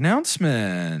make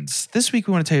announcements. This week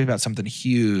we want to tell you about something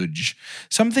huge,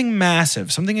 something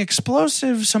massive, something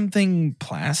explosive, something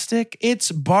plastic.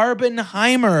 It's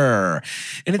Barbenheimer.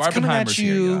 And it's coming at Barbenheimer's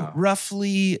you here, yeah.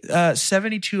 roughly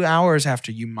 72 hours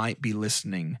after you might be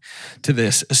listening to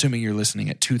this, assuming you're listening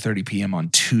at 2:30 p.m. on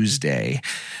Tuesday,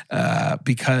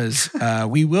 because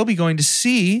we will be going to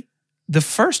see the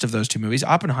first of those two movies,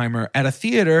 Oppenheimer, at a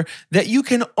theater that you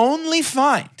can only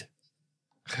find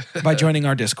by joining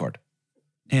our Discord.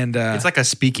 And It's like a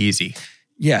speakeasy.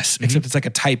 yes, except it's like a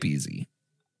type easy.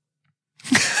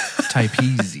 Type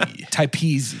easy. Type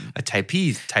easy. A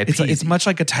type-easy. It's much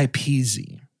like a type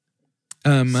easy.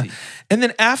 And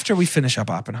then after we finish up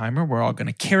Oppenheimer, we're all going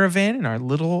to caravan in our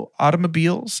little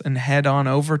automobiles and head on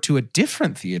over to a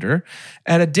different theater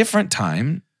at a different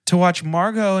time to watch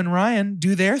Margot and Ryan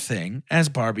do their thing as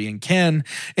Barbie and Ken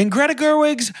in Greta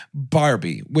Gerwig's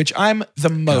Barbie, which I'm the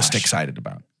most excited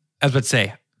about. I was about to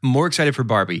say, more excited for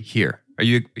Barbie here. Are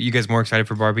you guys more excited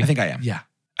for Barbie? I think I am. Yeah.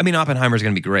 I mean, Oppenheimer's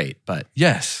going to be great, but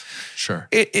Yes. Sure.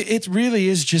 It really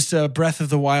is just a Breath of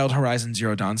the Wild Horizon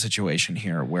Zero Dawn situation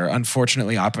here, where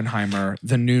unfortunately Oppenheimer,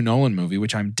 the new Nolan movie,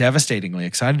 which I'm devastatingly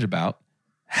excited about,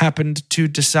 happened to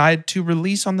decide to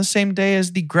release on the same day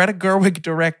as the Greta Gerwig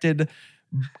directed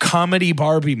comedy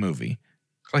Barbie movie.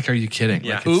 Like, are you kidding?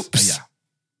 Yeah. Like, it's- Oops.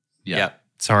 Yeah.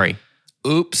 sorry.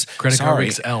 Oops. Greta Sorry.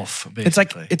 Gerwig's Elf. It's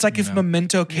like basically, if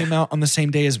Memento came out on the same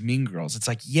day as Mean Girls. It's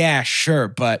like, yeah, sure,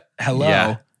 but hello,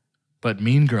 Yeah. But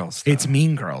Mean Girls. it's though.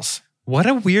 Mean Girls. What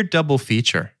a weird double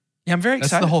feature. Yeah, I'm very That's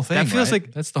excited. the whole thing. That feels right?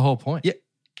 like- that's the whole point. Yeah.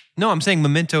 No, I'm saying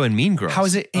Memento and Mean Girls. How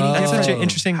is it any Oh. different? That's such an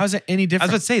interesting. How is it any I was different?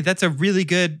 about to say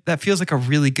that feels like a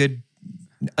really good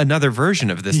another version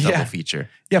of this Yeah. double feature.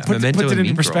 Yeah, put Memento it and into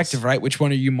Mean perspective, Girls. right? Which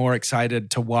one are you more excited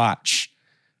to watch?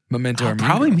 Memento or Mean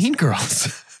Probably Girls? Mean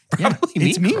Girls. Yeah, Probably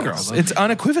it's Mean Girls. It's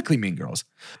unequivocally Mean Girls.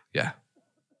 Yeah.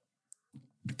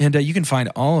 And you can find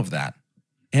all of that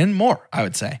and more, I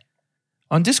would say,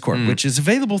 on Discord, which is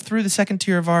available through the second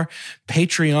tier of our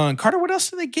Patreon. Carter, what else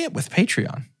do they get with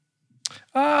Patreon?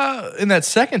 In that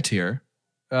second tier,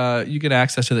 you get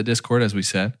access to the Discord, as we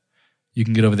said. You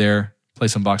can get over there, play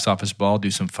some box office ball,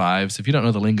 do some fives. If you don't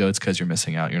know the lingo, it's because you're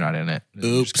missing out. You're not in it.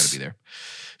 You just got to be there.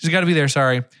 Just got to be there.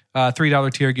 Sorry.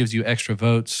 $3 tier gives you extra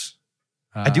votes.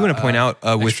 I do want to point out,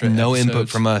 with extra no input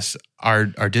episodes. from us, our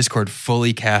Discord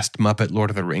fully cast Muppet Lord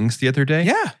of the Rings the other day.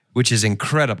 Yeah. Which is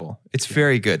incredible. It's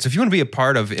very good. So if you want to be a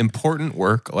part of important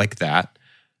work like that,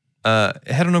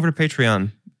 head on over to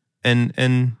Patreon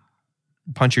and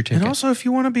punch your ticket. And also, if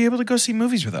you want to be able to go see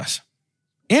movies with us.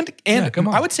 And Yeah, come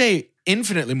on. I would say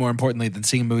infinitely more importantly than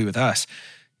seeing a movie with us,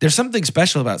 there's something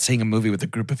special about seeing a movie with a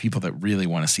group of people that really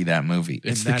want to see that movie.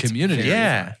 It's And the that's community. very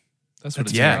Yeah. fun. That's what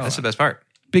it's Yeah, about. that's the best part.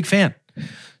 Big fan.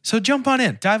 So jump on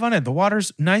in, dive on in. The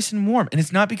water's nice and warm. And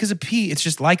it's not because of pee, it's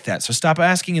just like that. So stop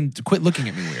asking and quit looking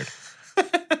at me weird.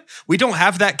 We don't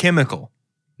have that chemical.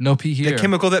 No pee here. The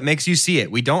chemical that makes you see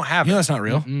it. We don't have You know it. that's not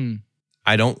real. Mm.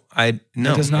 No. It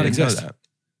does not I didn't know exist. that.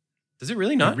 Does it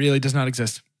really It not? really does not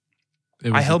exist.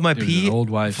 It I was held my it was pee an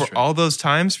old wives' for trick. all those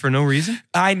times for no reason.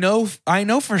 I know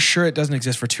for sure it doesn't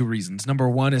exist for two reasons. Number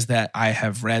one is that I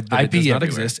have read that I it does pee not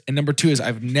everywhere. exist. And number two is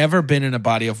I've never been in a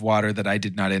body of water that I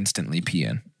did not instantly pee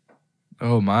in.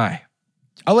 Oh my!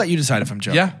 I'll let you decide if I'm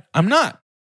joking. Yeah. I'm not.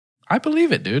 I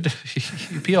believe it, dude.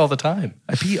 You pee all the time.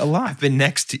 I pee a lot. I've been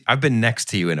next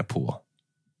to you in a pool.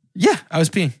 Yeah, I was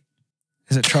peeing.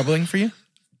 Is it troubling for you?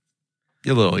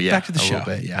 A little, yeah. Back to the a show.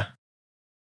 little bit, yeah.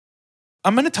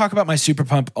 I'm going to talk about my super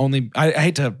pump only. I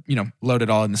hate to, load it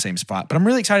all in the same spot, but I'm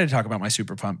really excited to talk about my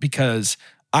super pump because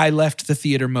I left the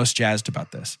theater most jazzed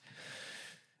about this.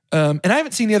 And I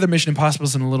haven't seen the other Mission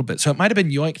Impossibles in a little bit, so it might have been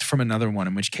yoinked from another one,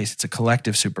 in which case it's a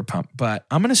collective super pump. But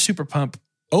I'm going to super pump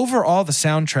overall the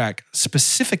soundtrack,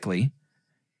 specifically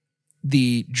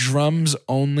the drums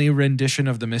only rendition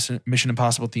of the Mission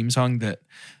Impossible theme song that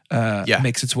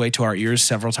makes its way to our ears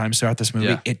several times throughout this movie.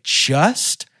 Yeah. It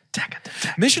just...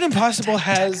 Mission Impossible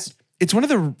has, it's one of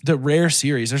the rare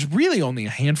series. There's really only a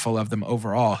handful of them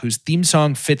overall whose theme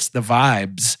song fits the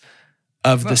vibes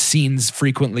of the scenes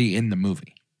frequently in the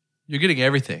movie. You're getting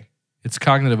everything. It's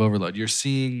cognitive overload. You're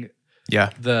seeing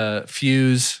Yeah. the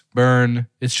fuse burn.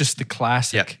 It's just the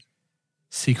classic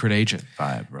secret agent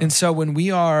vibe, bro. And so when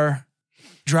we are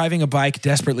driving a bike,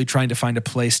 desperately trying to find a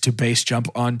place to base jump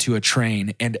onto a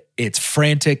train, and it's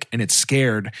frantic and it's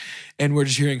scared, and we're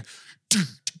just hearing,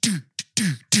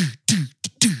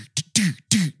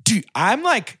 I'm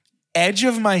like edge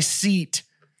of my seat,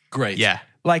 Great. Yeah.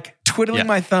 like twiddling Yeah.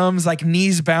 my thumbs, like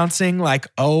knees bouncing, like,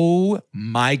 oh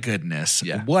my goodness,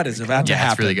 Yeah. what is about to Yeah,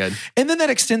 happen? it's really good. And then that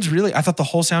extends really, I thought the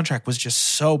whole soundtrack was just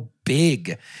so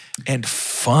big and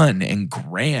fun and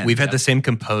grand. We've had the same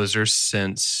composer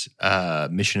since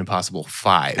Mission Impossible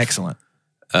 5. Excellent.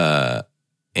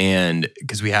 And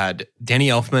because we had Danny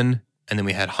Elfman, and then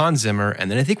we had Hans Zimmer,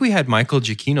 and then I think we had Michael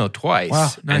Giacchino twice. Wow,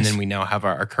 nice. And then we now have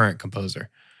our current composer.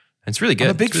 And it's really good.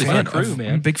 I'm a big It's really fan. fun. crew, man.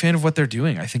 I'm a big fan of what they're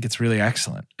doing. I think it's really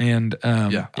excellent. And I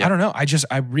don't know.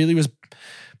 I really was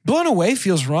blown away.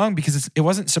 Feels wrong because it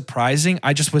wasn't surprising.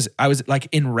 I was like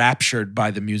enraptured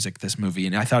by the music this movie,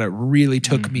 and I thought it really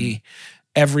took me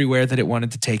everywhere that it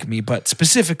wanted to take me. But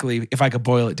specifically, if I could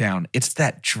boil it down, it's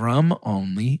that drum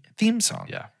only theme song.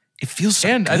 Yeah. It feels so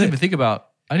And good. I didn't even think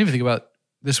about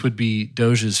this would be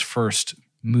Doge's first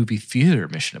movie theater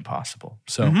Mission Impossible.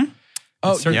 So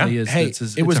Oh, it certainly is. Hey, it's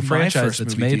it was a my franchise first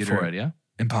that's movie made theater. for it. Yeah.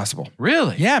 Impossible.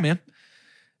 Really? Yeah, man.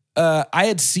 I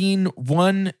had seen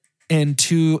 1 and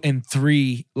 2 and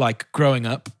 3 like growing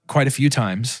up quite a few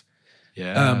times.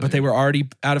 Yeah. But they were already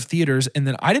out of theaters. And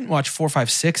then I didn't watch 4,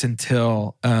 5, 6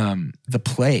 until The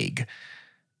Plague.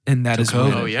 And that is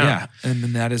when, Oh, yeah. And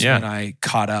then that is Yeah. when I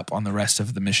caught up on the rest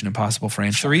of the Mission Impossible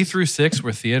franchise. 3 through 6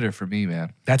 were theater for me,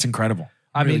 man. That's incredible.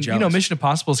 I Really mean, jealous. Mission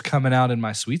Impossible is coming out in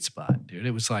my sweet spot, dude.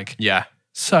 It was like Yeah.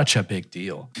 such a big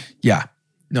deal. Yeah.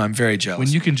 No, I'm very jealous. When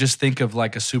you can just think of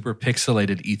like a super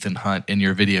pixelated Ethan Hunt in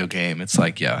your video game, it's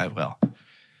like, yeah, well,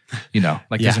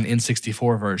 there's an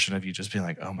N64 version of you just being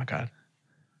like, oh my God.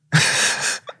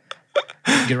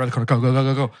 Get around the corner, go, go, go,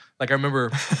 go, go. Like I remember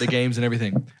the games and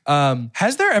everything.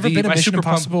 Has there ever been a my Mission Super Pump-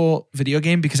 Impossible video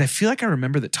game? Because I feel like I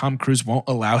remember that Tom Cruise won't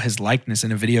allow his likeness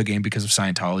in a video game because of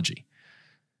Scientology.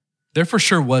 There for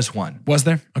sure was one. Was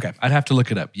there? Okay. I'd have to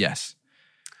look it up. Yes.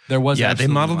 There was. Yeah, they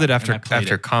absolutely modeled one, it and I played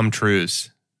after it. Comtruise.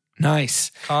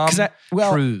 Nice. Tom 'Cause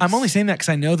Cruise. I'm only saying that because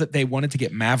I know that they wanted to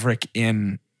get Maverick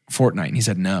in Fortnite, and he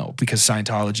said no because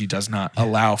Scientology does not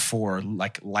allow for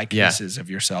likenesses of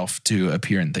yourself to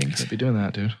appear in things. Be doing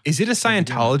that, dude. Is it a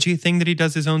Scientology thing that he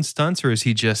does his own stunts, or is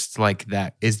he just like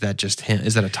that? Is that just him?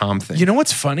 Is that a Tom thing? You know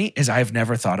what's funny is I've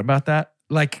never thought about that.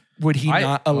 Like, would he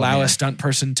not allow man. a stunt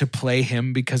person to play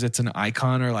him because it's an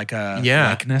icon or like a Yeah.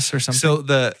 likeness or something? So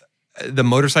the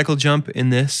motorcycle jump in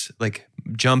this, like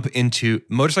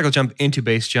motorcycle jump into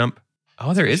base jump.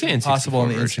 Oh, there is an N64 Possible on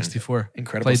the version.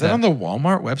 Incredible. Played Is that that. on the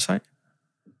Walmart website?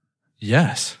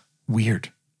 Yes.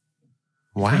 Weird.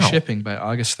 Wow. Free shipping by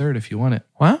August 3rd if you want it.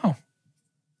 Wow.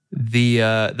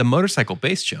 The motorcycle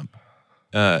base jump,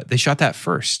 they shot that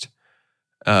first.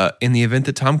 In the event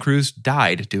that Tom Cruise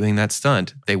died doing that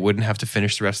stunt, they wouldn't have to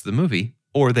finish the rest of the movie,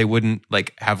 or they wouldn't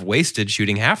like have wasted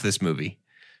shooting half this movie.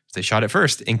 So they shot it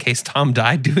first in case Tom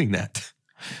died doing that.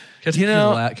 Can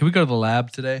we go to the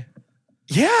lab today?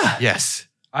 Yeah. Yes.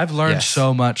 I've learned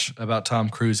so much about Tom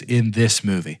Cruise in this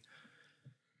movie.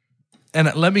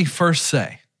 And let me first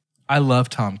say, I love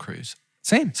Tom Cruise.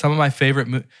 Same. Some of my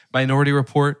favorite Minority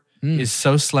Report is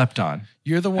so slept on.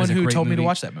 You're the one As a who great told me to movie.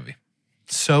 watch that movie.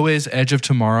 So is Edge of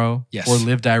Tomorrow Yes. or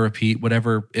Live, Die, Repeat,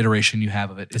 whatever iteration you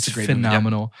have of it. It's a great movie.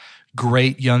 phenomenal.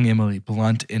 Great young Emily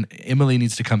Blunt. And Emily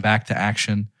needs to come back to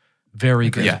action. Very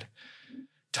good. Yeah.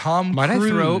 Tom Might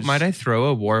Cruise. I throw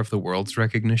a War of the Worlds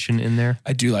recognition in there?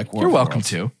 I do like War You're of the welcome Worlds.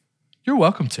 to. You're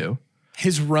welcome to.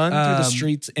 His run through the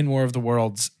streets in War of the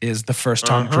Worlds is the first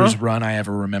Tom Cruise run I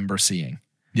ever remember seeing.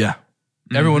 Yeah.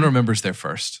 Everyone remembers their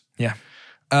first. Yeah.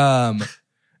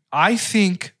 I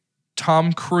think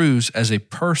Tom Cruise as a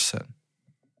person,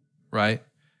 right,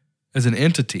 as an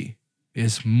entity,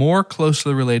 is more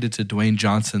closely related to Dwayne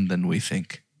Johnson than we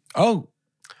think. Oh,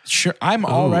 sure. I'm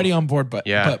already on board, but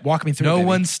walk me through it, No baby.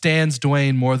 one stands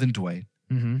Dwayne more than Dwayne.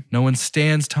 Mm-hmm. No one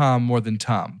stands Tom more than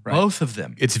Tom. Right. Both of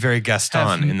them. It's very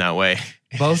Gaston in that way.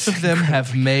 Both of them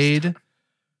have made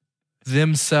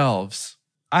themselves,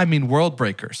 world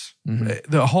breakers. Mm-hmm.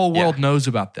 The whole world knows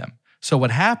about them. So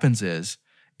what happens is,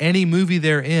 any movie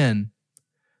they're in,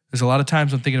 there's a lot of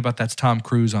times I'm thinking about that's Tom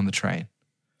Cruise on the train.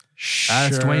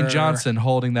 That's Dwayne Johnson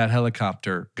holding that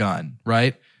helicopter gun,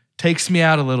 right? Takes me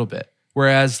out a little bit.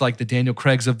 Whereas like the Daniel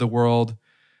Craigs of the world,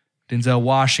 Denzel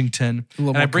Washington,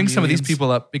 and I bring some of these people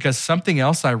up because something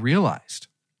else I realized.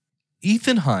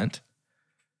 Ethan Hunt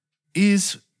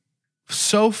is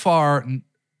so far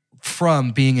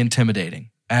from being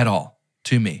intimidating at all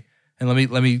to me. And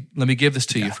let me give this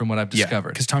to you from what I've discovered.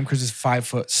 Because Tom Cruise is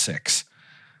 5'6".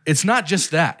 It's not just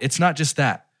that.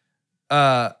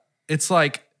 It's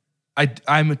like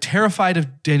I'm terrified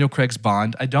of Daniel Craig's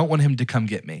Bond. I don't want him to come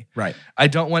get me. Right. I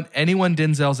don't want anyone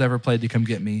Denzel's ever played to come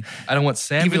get me. I don't want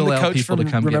Even Samuel the L. coach people from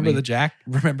to come get me.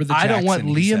 Remember the I don't want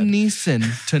Jackson, he Liam said.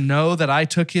 Neeson to know that I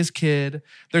took his kid.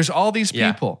 There's all these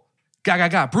people.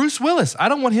 Bruce Willis. I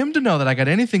don't want him to know that I got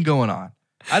anything going on.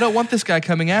 I don't want this guy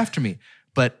coming after me.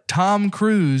 But Tom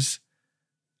Cruise,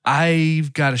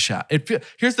 I've got a shot.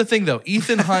 Here's the thing, though.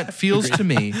 Ethan Hunt feels to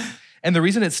me, and the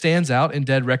reason it stands out in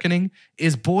Dead Reckoning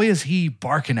is, boy, is he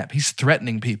barking at. He's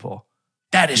threatening people.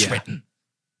 That is written.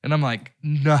 And I'm like,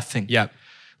 nothing. Yep.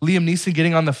 Liam Neeson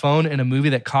getting on the phone in a movie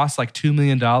that costs like $2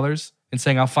 million and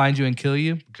saying, I'll find you and kill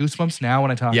you. Goosebumps now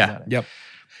when I talk about it. Yep.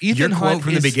 Your Ethan quote Hunt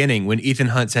from the beginning when Ethan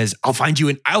Hunt says, I'll find you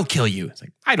and I'll kill you. It's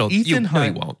like, I don't, Ethan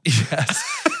Hunt, no, you won't. Yes.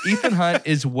 Ethan Hunt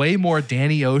is way more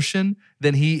Danny Ocean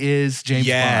than he is James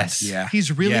Yes. Bond. Yeah.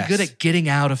 He's really Yes. good at getting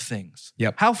out of things.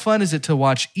 Yep. How fun is it to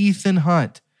watch Ethan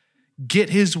Hunt get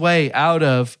his way out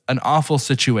of an awful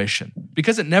situation?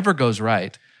 Because it never goes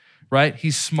right, right?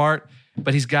 He's smart,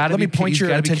 but he's got to be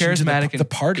charismatic the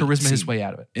party and charisma his scene way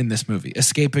out of it. in this movie.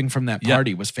 Escaping from that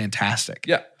party was fantastic.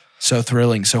 Yeah. So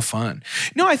thrilling, so fun.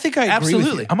 No, I think I agree with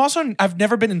Absolutely. you. I've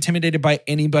never been intimidated by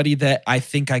anybody that I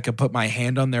think I could put my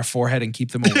hand on their forehead and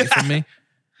keep them away from me.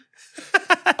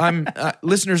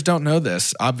 Listeners don't know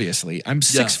this, obviously. I'm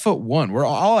 6'1". We're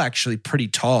all actually pretty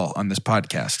tall on this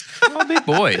podcast. All big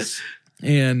boys.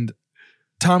 And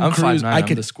Tom I'm Cruise, 5'9", I I'm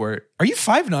could. the squirt. Are you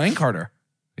 5'9", Carter?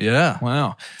 Yeah.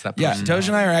 Wow. It's that Yeah, personality Doge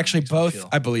and I are actually makes me both, feel.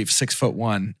 I believe,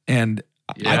 6'1", and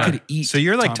I Yeah. could eat. So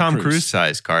you're like Tom Cruise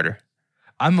size, Carter.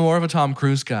 I'm more of a Tom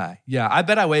Cruise guy. Yeah, I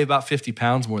bet I weigh about 50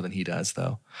 pounds more than he does,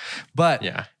 though. But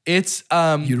Yeah. it's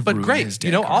You'd but ruin great. his day,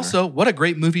 You know, Carter. also what a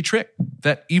great movie trick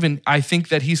that even I think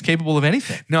that he's capable of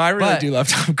anything. No, I really But- do love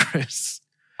Tom Cruise.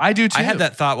 I do too. I had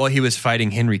that thought while he was fighting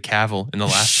Henry Cavill in the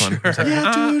last one. I was like,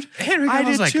 Yeah, dude. Henry I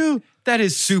Cavill's did like, too. that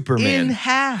is Superman. In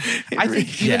half. I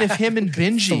think even if him and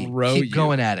Benji Throw keep you.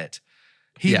 going at it,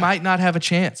 he Yeah. might not have a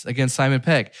chance against Simon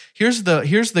Pegg. Here's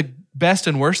the best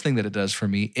and worst thing that it does for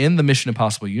me in the Mission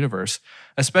Impossible universe,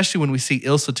 especially when we see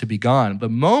Ilsa to be gone. The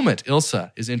moment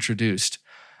Ilsa is introduced,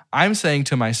 I'm saying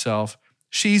to myself,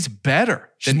 she's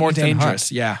better She's than more Ethan dangerous.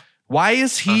 Hunt. Yeah. Why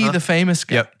is he the famous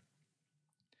guy? Yep.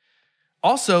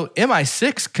 Also,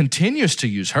 MI6 continues to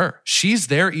use her. She's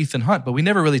their Ethan Hunt, but we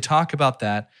never really talk about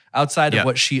that outside Yeah. of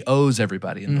what she owes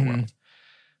everybody in the world.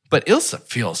 But Ilsa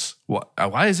feels,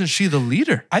 why isn't she the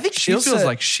leader? I think she Ilsa feels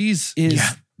like she's Is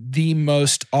the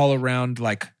most all around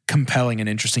like compelling and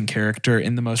interesting character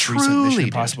in the most recent Truly, Mission dude.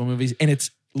 Impossible movies, and it's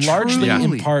largely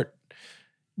Truly. in part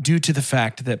due to the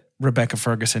fact that Rebecca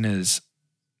Ferguson is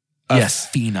a Yes.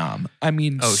 phenom. I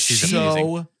mean, Oh, she's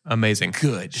so amazing.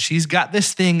 good. She's got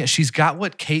this thing. She's got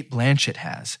what Kate Blanchett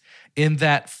has, in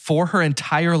that for her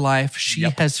entire life, she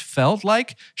has felt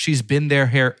like she's been there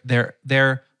her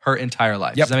entire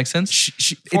life. Yep. Does that make sense?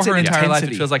 She, For it's her an entire life, it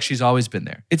intensity. feels like she's always been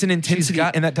there. It's an intensity,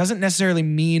 got- and that doesn't necessarily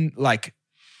mean like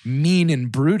mean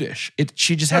and brutish.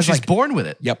 She just No, has she's like born with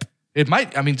it. Yep. It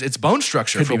might. I mean, it's bone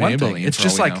structure Could for be one thing. Maybelline It's for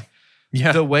just all we like know.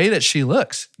 Yeah. the way that she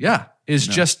looks. Yeah, is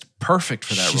just perfect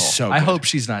for that She's role. so I good. hope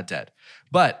she's not dead.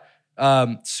 But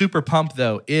super pumped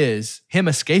though is him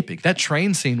escaping. That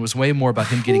train scene was way more about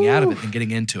him getting out of it than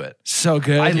getting into it. So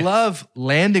good. I love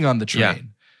landing on the train, Yeah.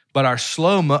 but our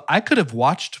slow-mo, I could have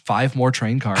watched 5 more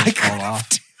train cars fall off.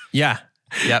 Yeah.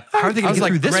 Yep. How are they I going was to get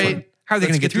like, through this great. one? How are they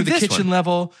going to get through the this kitchen one?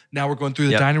 level? Now we're going through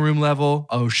the Yep. dining room level.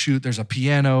 Oh shoot, there's a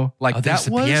piano. Like Oh, there's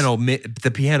that was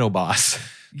the piano boss.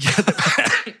 Yeah,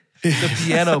 the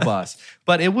piano boss.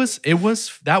 But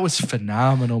that was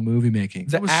phenomenal movie making.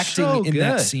 The It was acting so in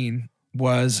that good. scene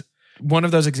was one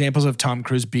of those examples of Tom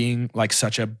Cruise being like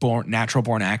such a natural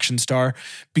born action star,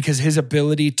 because his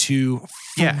ability to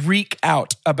freak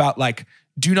out about like,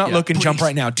 do not look and jump please.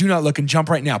 right now. Do not look and jump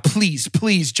right now.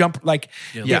 Please jump. Like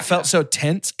it felt so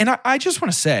tense. And I just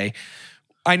want to say,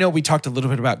 I know we talked a little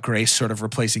bit about Grace sort of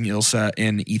replacing Ilsa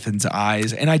in Ethan's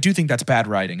eyes, and I do think that's bad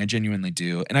writing. I genuinely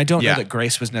do. And I don't know Yeah. that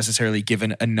Grace was necessarily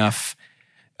given enough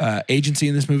agency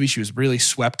in this movie. She was really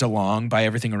swept along by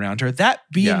everything around her. That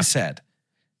being said,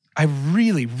 I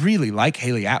really, really like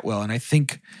Haley Atwell, and I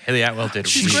think Haley Atwell did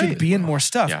she really should be in more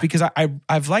stuff Yeah. because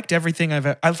I've liked everything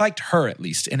I've liked her at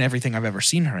least in everything I've ever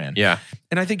seen her in. Yeah.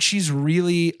 And I think she's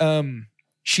really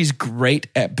she's great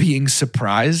at being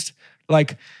surprised,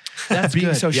 like That's being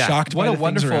good. so Yeah. shocked What by a the things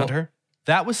wonderful around her.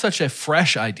 That was such a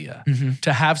fresh idea Mm-hmm.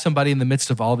 to have somebody in the midst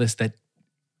of all this that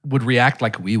would react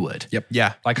like we would. Yep.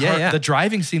 Yeah. Like yeah. the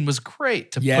driving scene was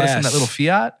great to put us in Yes. that little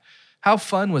Fiat. How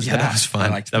fun was Yeah, that? that was fun. I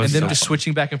liked That that. was And then so just fun.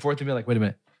 switching back and forth and be like, wait a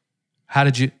minute, how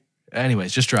did you?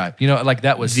 Anyways, just drive. You know, like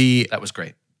that was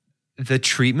great. The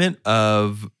treatment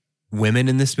of women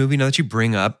in this movie, now that you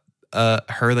bring up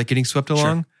her like getting swept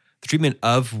along, the treatment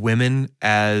of women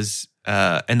as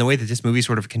and the way that this movie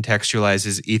sort of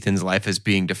contextualizes Ethan's life as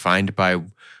being defined by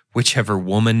whichever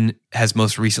woman has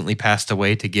most recently passed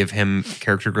away to give him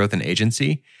character growth and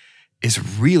agency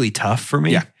is really tough for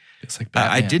me. Yeah. It's like I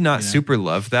Batman, did not you know? super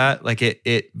love that. Like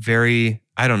it very,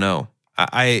 I don't know.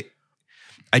 I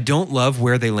don't love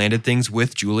where they landed things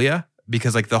with Julia,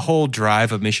 because like the whole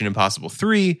drive of Mission Impossible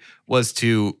 3 was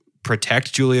to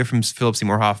protect Julia from Philip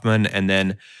Seymour Hoffman, and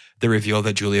then the reveal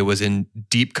that Julia was in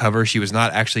deep cover. She was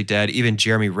not actually dead. Even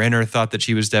Jeremy Renner thought that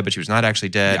she was dead, but she was not actually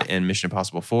dead in Mission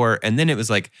Impossible 4. And then it was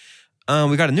like,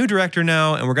 we got a new director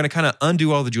now, and we're going to kind of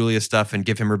undo all the Julia stuff and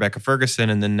give him Rebecca Ferguson.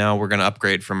 And then now we're going to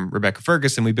upgrade from Rebecca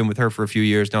Ferguson. We've been with her for a few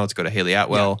years. Now let's go to Haley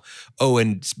Atwell. Yeah. Oh,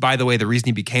 and by the way, the reason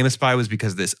he became a spy was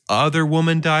because this other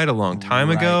woman died a long time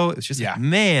ago. It's just like,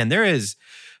 man, there is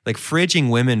like fridging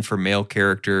women for male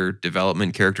character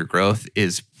development, character growth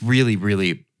is really,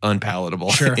 really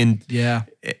unpalatable. Sure.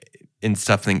 in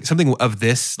something of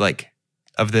this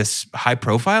high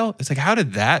profile. It's like, how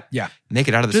did that make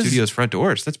it out of the studio's front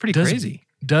doors? That's pretty crazy.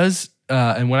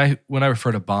 And when I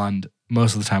refer to Bond,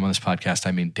 most of the time on this podcast,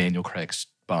 I mean Daniel Craig's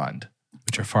Bond,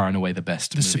 which are far and away the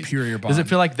best. The superior Bond. Does it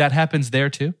feel like that happens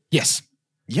there too? Yes.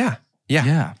 Yeah.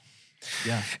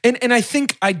 And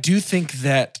I do think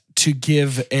that to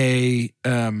give a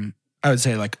I would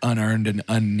say like unearned and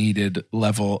unneeded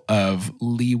level of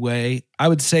leeway, I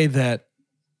would say that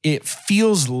it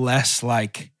feels less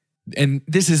like, and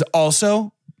this is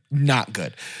also not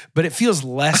good, but it feels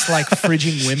less like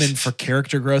fridging women for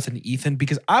character growth in Ethan,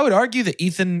 because I would argue that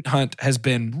Ethan Hunt has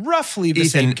been roughly the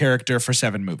same character for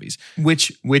 7 movies.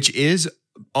 Which is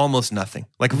almost nothing.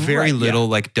 Like very little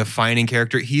like defining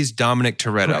character. He's Dominic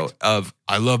Toretto of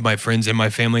I love my friends and my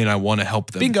family and I want to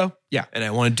help them. Bingo. Yeah. And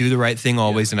I want to do the right thing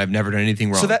always and I've never done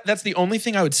anything wrong. So that's the only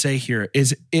thing I would say here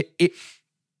is it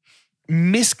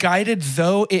misguided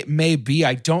though it may be,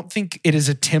 I don't think it is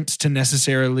attempts to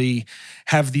necessarily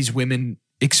have these women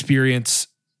experience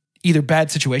either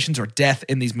bad situations or death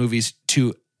in these movies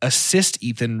to assist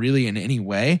Ethan really in any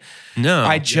way. No.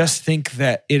 I just think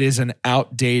that it is an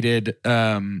outdated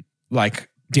like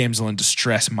damsel in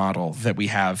distress model that we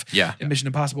have in Mission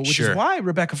Impossible, which is why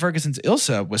Rebecca Ferguson's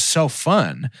Ilsa was so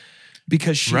fun,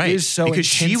 because she is so because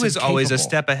she intense was and always a capable.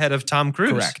 step ahead of Tom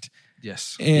Cruise. Correct.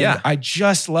 Yes. And I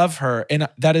just love her. And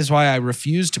that is why I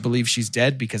refuse to believe she's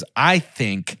dead, because I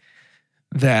think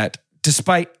that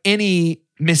despite any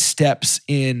missteps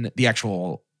in the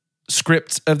actual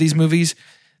scripts of these movies,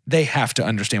 they have to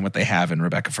understand what they have in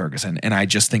Rebecca Ferguson. And I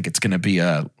just think it's going to be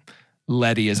a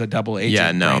Letty is a double agent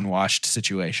Yeah, no. brainwashed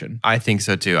situation. I think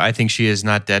so too. I think she is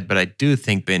not dead, but I do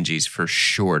think Benji's for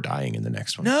sure dying in the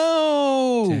next one.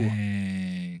 No.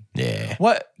 Dang. Yeah.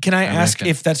 What can I ask reckon.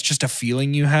 if that's just a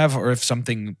feeling you have, or if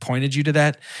something pointed you to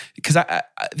that? Because I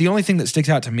the only thing that sticks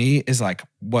out to me is like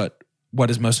what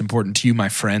is most important to you, my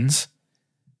friends.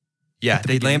 Yeah, the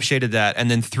they beginning. lampshaded that. And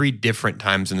then 3 different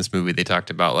times in this movie, they talked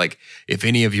about like, if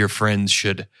any of your friends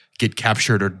should get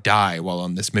captured or die while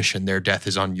on this mission, their death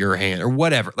is on your hand or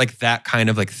whatever. Like that kind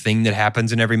of like thing that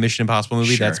happens in every Mission Impossible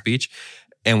movie, Sure. that speech.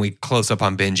 And we close up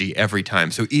on Benji every time.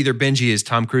 So either Benji is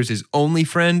Tom Cruise's only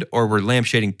friend, or we're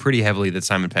lampshading pretty heavily that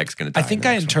Simon Pegg's going to die. I think in the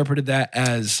I next one. interpreted that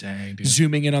as Dang, dude.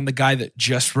 zooming in on the guy that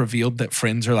just revealed that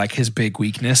friends are like his big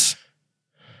weakness.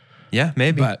 Yeah,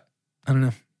 maybe. But I don't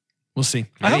know. We'll see.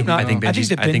 I Maybe. hope not. I think that Benji's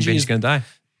Benji going to die.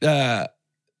 is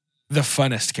the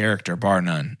funnest character, bar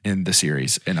none, in the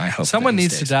series, and I hope Someone that he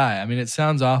needs to stays. die. I mean, it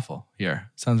sounds awful here.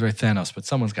 It sounds very Thanos, but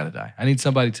someone's got to die. I need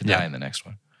somebody to die Yeah. in the next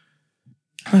one.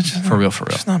 It's just For not- real.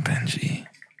 It's not Benji.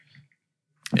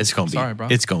 It's going to be. Sorry, bro.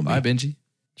 It's going to Bye, be. Benji.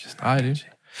 Just not Bye, Benji. dude.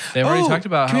 They've already Oh, talked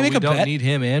about can how we we make a don't bet? need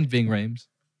him and Ving Rhames.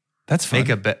 That's fun. Make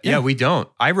a bet. Yeah, we don't.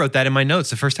 I wrote that in my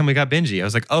notes the first time we got Benji. I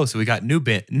was like, oh, so we got new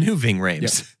Ving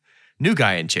Rhames. New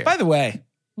guy in chair. By the way,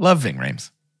 love Ving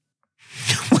Rhames.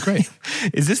 Great.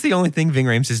 Is this the only thing Ving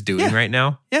Rhames is doing Yeah. right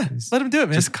now? Yeah, let him do it,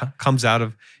 man. Just comes out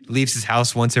of, leaves his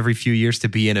house once every few years to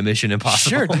be in a Mission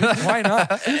Impossible. Sure, dude, why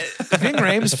not? Ving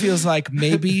Rhames feels like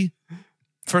maybe,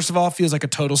 first of all, feels like a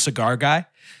total cigar guy.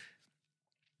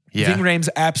 Yeah. Ving Rhames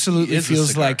He absolutely is a feels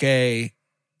cigar.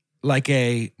 like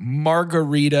a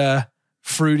margarita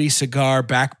fruity cigar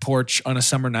back porch on a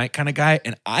summer night kind of guy,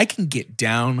 and I can get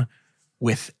down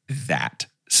with that.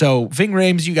 So Ving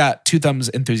Rhames, you got 2 thumbs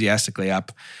enthusiastically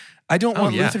up. I don't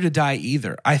want yeah. Luther to die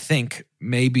either. I think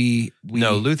maybe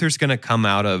No, Luther's going to come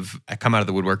out of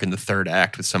the woodwork in the 3rd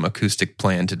act with some acoustic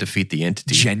plan to defeat the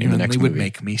entity. in the genuinely next would movie.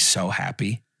 make me so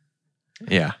happy.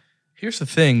 Yeah. Here's the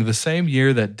thing. The same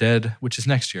year that Dead, which is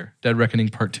next year, Dead Reckoning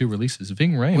Part 2 releases,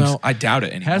 Ving Rhames Well, I doubt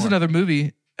it anymore. has another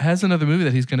movie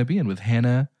that he's going to be in with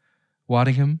Hannah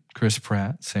Waddingham, Chris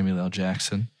Pratt, Samuel L.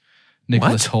 Jackson,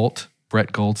 Nicholas Hoult,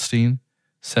 Brett Goldstein,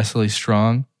 Cecily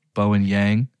Strong, Bowen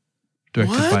Yang,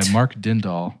 directed What? by Mark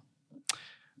Dindal.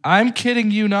 I'm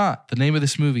kidding you not. The name of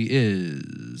this movie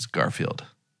is Garfield.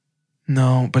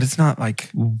 No, but it's not like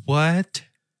What?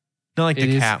 Not like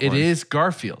the cat It one. is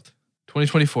Garfield,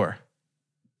 2024.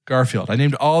 Garfield. I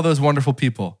named all those wonderful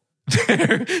people.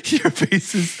 Your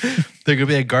faces. They're going to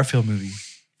be a Garfield movie.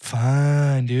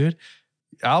 Fine, dude.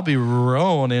 I'll be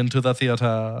rolling into the theater.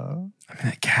 I mean,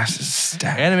 that cast is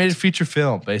stacked. Animated feature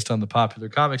film based on the popular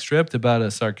comic strip about a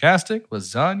sarcastic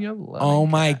lasagna loving Oh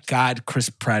my cat. God, Chris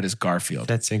Pratt is Garfield.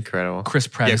 That's incredible. Chris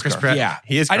Pratt Yeah, is Chris Garfield. Pratt. Yeah,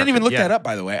 He is I didn't even look Garfield, that yeah. up,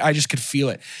 by the way. I just could feel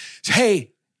it.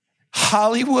 Hey,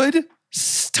 Hollywood,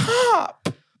 stop!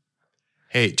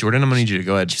 Hey, Jordan, I'm going to need you to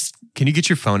go ahead. Can you get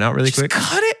your phone out really Just quick?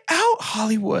 cut it out,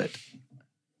 Hollywood.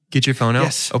 Get your phone out.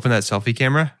 Yes. Open that selfie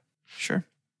camera. Sure,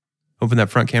 Open that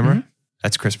front camera. Mhm.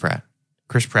 That's Chris Pratt.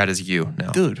 Chris Pratt is you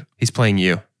now. dude. He's playing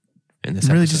you in this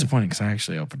I'm really episode. disappointed because I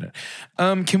actually opened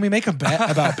it. Can we make a bet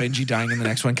about Benji dying in the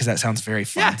next one? Because that sounds very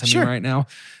fun Yeah, to sure. me right now.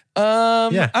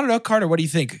 Yeah. I don't know, Carter. What do you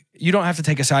think? You don't have to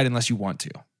take a side unless you want to.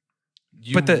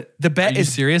 You- But the Are bet you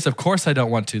is serious? Of course I don't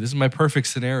want to. This is my perfect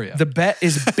scenario. the bet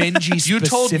is Benji. You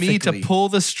told me to specifically. pull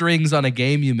the strings on a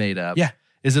game you made up. Yeah.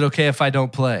 Is it okay if I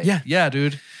don't play? Yeah. Yeah,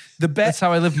 dude. the bet. That's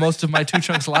how I live most of my Two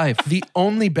Chunks life. The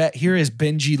only bet here is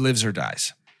Benji lives or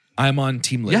dies. I'm on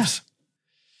team lives.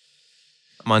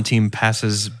 I'm on team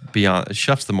passes beyond,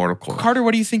 shuffs the mortal coil. Carter,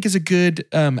 what do you think is a good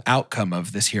outcome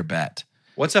of this here bet?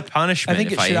 What's a punishment I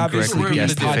think if it should I obviously incorrectly be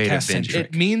guess the fate of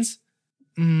podcast-centric. Benji? It means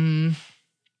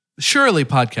surely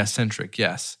podcast centric,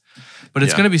 yes. But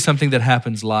it's Yeah. going to be something that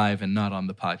happens live and not on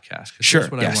the podcast. 'Cause Sure,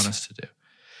 Here's what yes. I want us to do.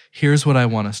 Here's what I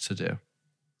want us to do.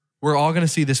 We're all going to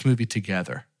see this movie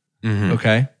together. Mhm.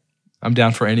 Okay? I'm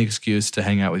down for any excuse to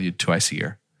hang out with you twice a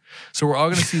year. So we're all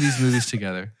going to see these movies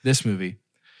together, this movie.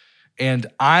 And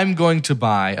I'm going to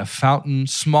buy a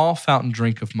small fountain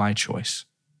drink of my choice.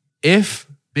 If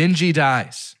Benji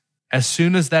dies, as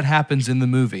soon as that happens in the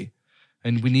movie,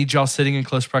 and we need y'all sitting in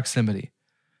close proximity,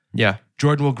 Yeah.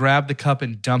 Jordan will grab the cup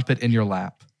and dump it in your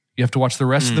lap. You have to watch the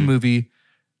rest of the movie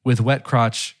with wet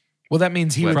crotch. Well, that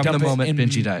means he would From the dump moment it in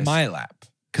Benji dies. my lap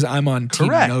because I'm on team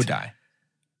Correct. no die.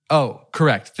 Oh,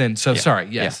 correct. Then, so sorry.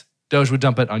 Yes. Doge would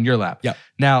dump it on your lap. Yep.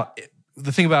 Now,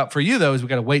 the thing about for you though is we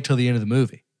got to wait till the end of the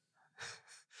movie.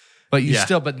 But you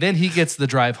Yeah. but then he gets the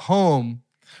drive home.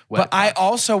 But I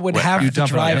also would have You to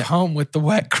dump it on drive it. home with the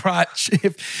wet crotch.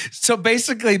 So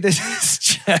basically, this is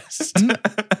just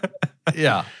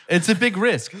yeah, it's a big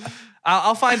risk.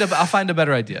 I'll find a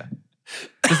better idea.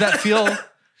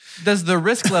 Does the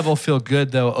risk level feel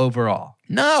good though overall?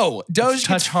 No, Doge touch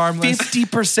gets harmless.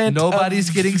 50%. Nobody's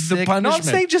getting the sick. punishment. No, I'm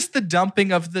saying just the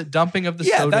dumping of the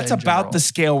Yeah, soda. that's in about general. the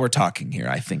scale we're talking here.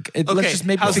 I think. Let's Okay, just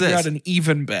maybe how's figure this? out an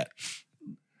even bet.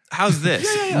 How's this?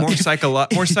 More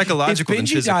psychological If than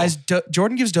Benji physical. dies,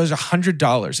 Jordan gives Doge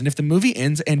 $100, and if the movie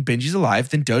ends and Benji's alive,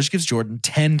 then Doge gives Jordan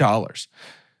 $10.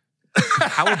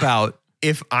 How about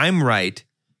if I'm right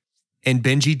and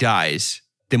Benji dies,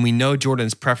 then we know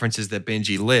Jordan's preference is that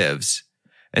Benji lives.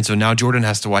 And so now Jordan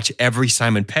has to watch every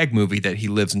Simon Pegg movie that he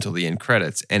lives until the end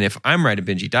credits. And if I'm right and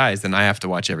Benji dies, then I have to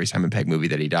watch every Simon Pegg movie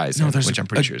that he dies in, there's which I'm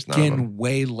pretty sure is none of them. again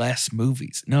way less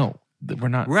movies. No, we're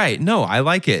not. Right. No, I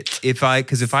like it.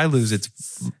 Because if I lose, it's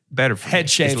better for Head me.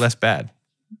 shave. It's less bad.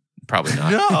 Probably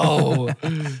not. No,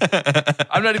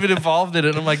 I'm not even involved in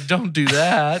it. I'm like, don't do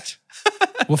that.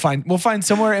 We'll find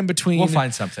somewhere in between. We'll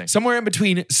find something. Somewhere in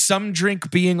between some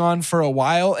drink being on for a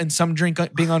while and some drink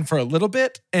being on for a little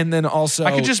bit, and then also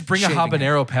I could just bring a shaving it.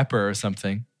 habanero pepper or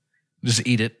something. Just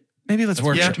eat it. Maybe let's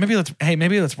workshop. yeah.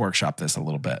 Maybe let's workshop this a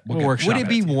little bit. We'll workshop Would it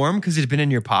be warm because it had been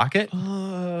in your pocket?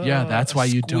 Yeah, that's why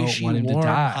you don't Squishy, want him to warm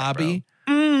die, hobby.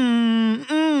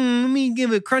 Let me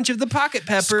give a crunch of the pocket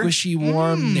pepper. Squishy,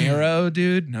 warm, narrow,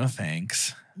 dude. No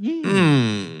thanks.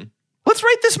 Mm. Let's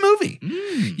rate this movie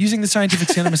using the scientific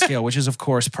cinema scale, which is, of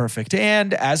course, perfect.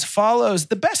 And as follows,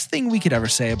 the best thing we could ever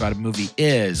say about a movie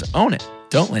is own it.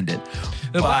 Don't lend it.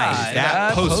 Buy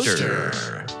that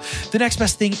poster. The next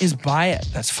best thing is buy it.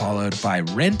 That's followed by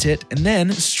rent it and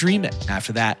then stream it.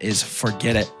 After that is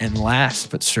forget it. And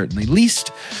last but certainly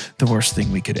least, the worst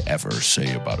thing we could ever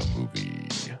say about a movie.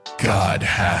 God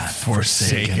hath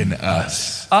forsaken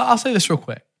us. I'll say this real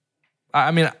quick.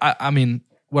 I mean,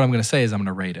 what I'm going to say is I'm going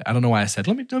to rate it. I don't know why I said.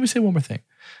 Let me say one more thing.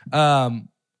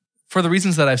 For the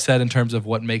reasons that I've said in terms of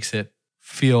what makes it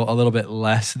feel a little bit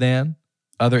less than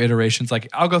other iterations, like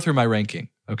I'll go through my ranking.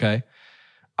 Okay,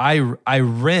 I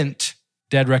rent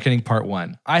Dead Reckoning Part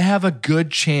 1. I have a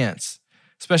good chance,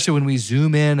 especially when we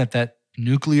zoom in at that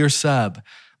nuclear sub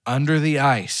under the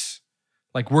ice.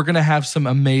 Like we're going to have some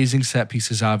amazing set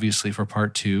pieces, obviously, for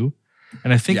Part 2.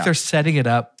 And I think they're setting it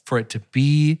up for it to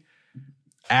be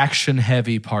action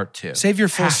heavy Part 2. Save your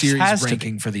full Has series to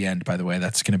ranking for the end, by the way.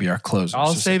 That's going to be our closer.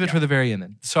 I'll So save it for the very end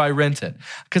then. So I rent it.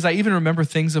 Because I even remember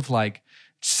things of like,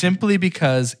 simply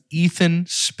because Ethan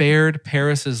spared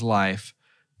Paris's life,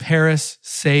 Paris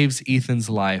saves Ethan's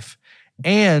life,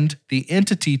 and the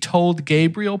entity told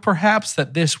Gabriel perhaps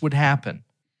that this would happen.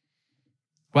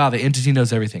 Wow, the entity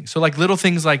knows everything. So like little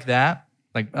things like that,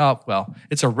 like, oh, well,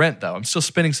 it's a rent though. I'm still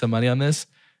spending some money on this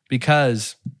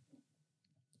because,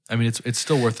 I mean, it's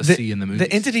still worth a C in the movie.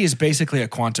 The entity is basically a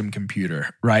quantum computer,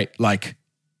 right? Like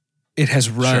it has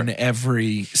run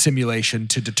every simulation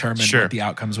to determine what the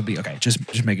outcomes would be. Okay,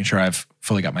 just making sure I've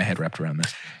fully got my head wrapped around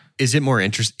this. Is it more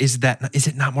interesting? Is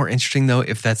it not more interesting though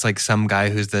if that's like some guy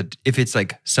if it's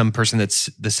like some person that's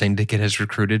the syndicate has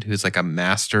recruited who's like a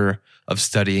master of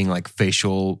studying like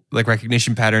facial like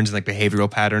recognition patterns and like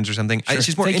behavioral patterns or something? Sure. It's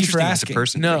just more Thank you for interesting as a asking.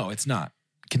 person. No, it's not.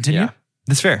 Continue. Yeah.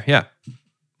 That's fair. Yeah.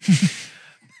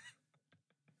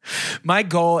 My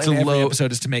goal in a every low-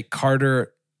 episode is to make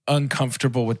Carter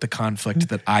uncomfortable with the conflict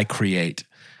that I create.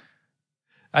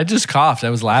 I just coughed. I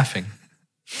was laughing.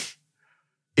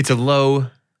 It's a low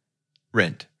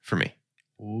rent for me.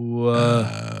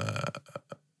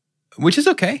 Which is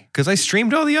okay because I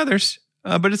streamed all the others,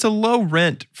 but it's a low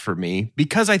rent for me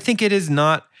because I think it is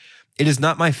not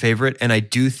my favorite, and I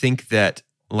do think that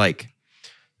like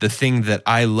the thing that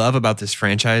I love about this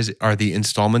franchise are the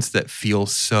installments that feel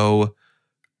so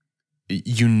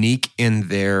unique in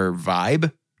their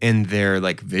vibe and their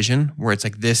like vision, where it's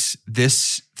like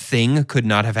this thing could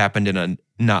not have happened in a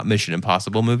not Mission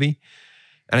Impossible movie.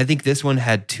 And I think this one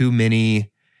had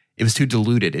it was too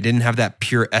diluted. It didn't have that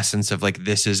pure essence of like,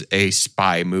 this is a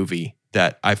spy movie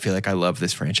that I feel like I love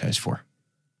this franchise for.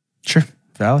 Sure.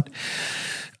 Valid.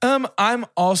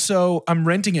 I'm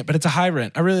renting it, but it's a high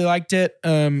rent. I really liked it.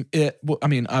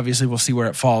 Obviously we'll see where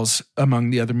it falls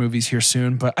among the other movies here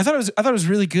soon, but I thought it was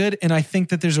really good. And I think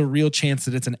that there's a real chance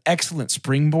that it's an excellent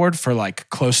springboard for like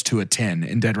close to a 10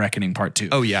 in Dead Reckoning Part 2.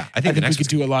 Oh yeah. I think we could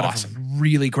do a lot of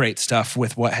really great stuff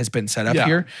with what has been set up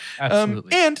here.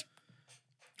 Absolutely. And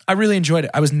I really enjoyed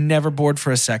it. I was never bored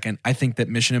for a second. I think that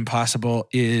Mission Impossible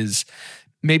is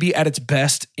maybe at its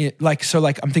best.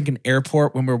 I'm thinking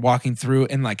airport when we're walking through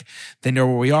and like they know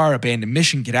where we are, abandoned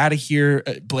mission, get out of here,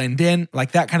 blend in.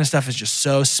 Like that kind of stuff is just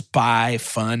so spy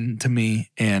fun to me.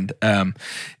 And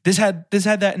this had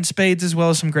that in spades as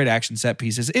well as some great action set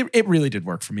pieces. It really did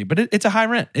work for me, but it's a high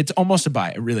rent. It's almost a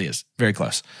buy. It really is very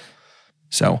close.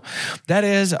 So that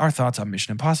is our thoughts on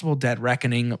Mission Impossible Dead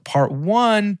Reckoning Part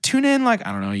 1. Tune in like,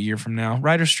 I don't know, a year from now.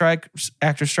 Writer strike,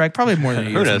 actor strike, probably more than a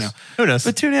year from now. Who knows?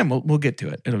 But tune in. We'll get to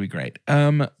it. It'll be great.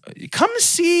 Come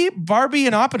see Barbie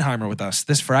and Oppenheimer with us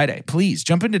this Friday. Please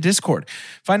jump into Discord.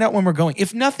 Find out when we're going.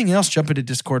 If nothing else, jump into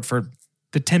Discord for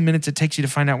the 10 minutes it takes you to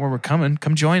find out where we're coming.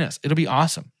 Come join us. It'll be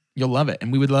awesome. You'll love it.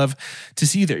 And we would love to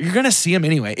see you there. You're going to see them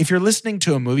anyway. If you're listening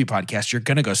to a movie podcast, you're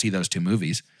going to go see those 2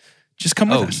 movies. Just come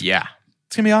with us. Oh, yeah.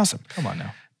 It's going to be awesome. Come on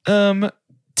now.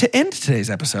 To end today's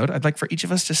episode, I'd like for each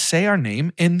of us to say our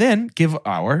name and then give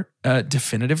our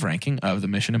definitive ranking of the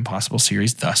Mission Impossible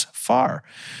series thus far.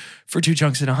 For Two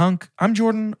Chunks and a Hunk, I'm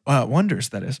Jordan Wonders,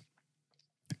 that is.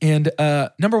 And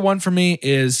number 1 for me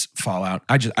is Fallout.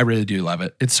 I really do love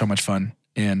it. It's so much fun.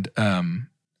 And I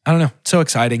don't know, so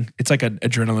exciting. It's like an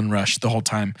adrenaline rush the whole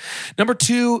time. Number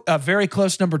 2, very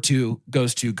close number 2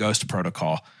 goes to Ghost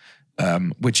Protocol.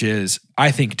 Which is, I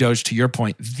think, Doge, to your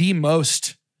point, the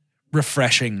most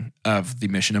refreshing of the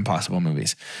Mission Impossible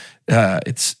movies.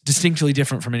 It's distinctly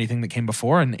different from anything that came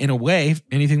before, and in a way,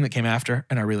 anything that came after,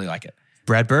 and I really like it.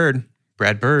 Brad Bird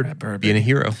being a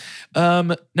hero.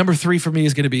 Number 3 for me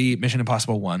is going to be Mission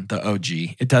Impossible 1, the OG.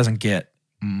 It doesn't get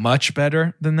much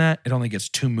better than that. It only gets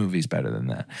 2 movies better than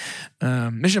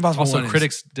that. Mission Impossible 1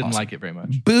 critics didn't awesome. like it very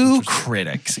much. Boo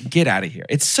critics. Get out of here.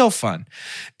 It's so fun.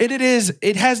 It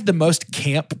has the most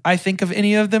camp, I think, of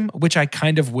any of them, which I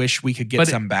kind of wish we could get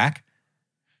some back.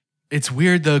 It's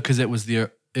weird though, because it was the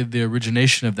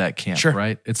origination of that camp, Sure.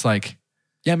 right? It's like,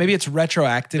 yeah, maybe it's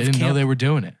retroactive. they didn't know camp. they were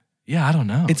doing it. Yeah, I don't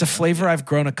know. It's a flavor I've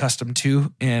grown accustomed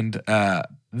to, and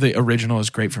the original is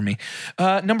great for me.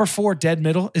 Number 4, Dead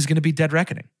Middle, is going to be Dead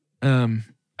Reckoning.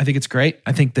 I think it's great.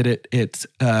 I think that it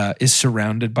is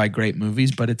surrounded by great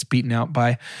movies, but it's beaten out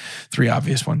by 3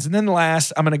 obvious ones. And then the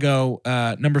last, I'm going to go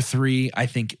number 3, I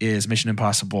think, is Mission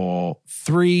Impossible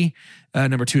 3.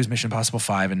 Number 2 is Mission Impossible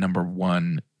 5. And number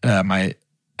 1, my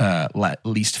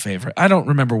least favorite. I don't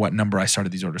remember what number I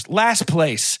started these orders. Last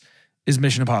place is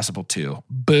Mission Impossible 2.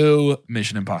 Boo,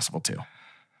 Mission Impossible 2.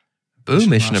 Boo,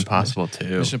 Mission Impossible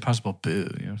 2. Mission Impossible, boo. You know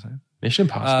what I'm saying? Mission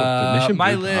Impossible. Mission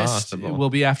my Impossible. list will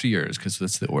be after yours because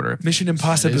that's the order. Mission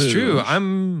Impossible. It's true.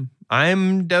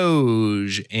 I'm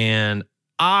Doge, and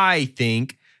I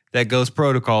think that Ghost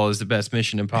Protocol is the best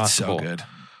Mission It's Impossible. so good.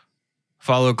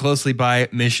 Followed closely by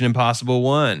Mission Impossible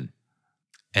 1,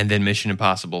 and then Mission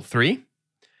Impossible 3.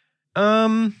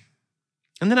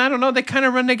 And then I don't know, they kind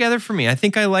of run together for me. I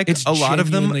think I like It's a lot of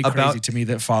them. genuinely crazy to me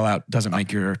that Fallout doesn't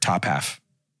make your top half.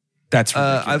 That's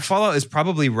ridiculous. Fallout is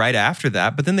probably right after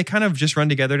that, but then they kind of just run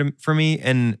together for me.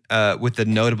 And with the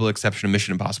notable exception of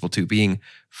Mission Impossible 2 being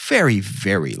very,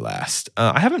 very last.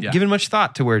 I haven't given much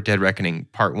thought to where Dead Reckoning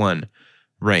Part 1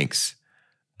 ranks.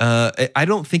 I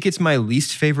don't think it's my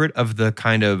least favorite of the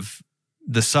kind of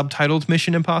the subtitled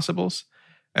Mission Impossibles.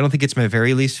 I don't think it's my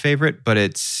very least favorite, but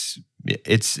it's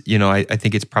you know, I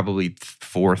think it's probably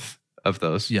 4th of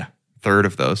those. Yeah. 3rd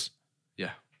of those. Yeah.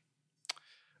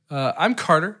 I'm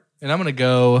Carter, and I'm going to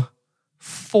go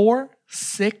 4,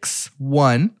 6,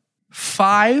 1,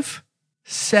 5,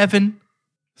 7,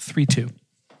 3, 2.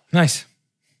 Nice.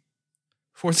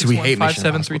 4, 6, So we 1, hate 5, Mission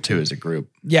 7, Impossible 3, 2 2 as a group.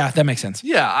 Yeah, that makes sense.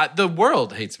 Yeah, the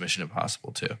world hates Mission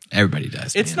Impossible too. Everybody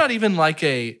does. It's not even like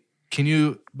can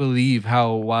you believe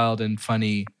how wild and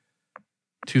funny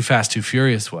Too Fast, Too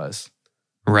Furious was?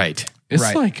 Right. It's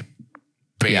Right. like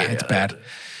bad. Yeah, it's bad.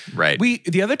 Right.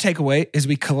 The other takeaway is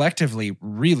we collectively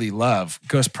really love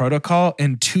Ghost Protocol,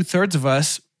 and 2/3 of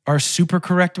us are super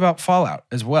correct about Fallout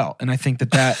as well. And I think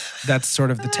that's sort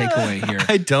of the takeaway here.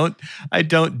 I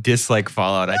don't dislike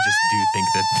Fallout. I just do think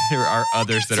that there are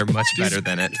others that are much better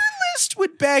than it. List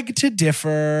would beg to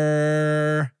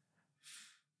differ.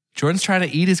 Jordan's trying to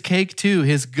eat his cake too.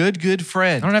 His good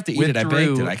friend. I don't have to eat it. I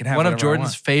baked it. I can have one of whatever I Jordan's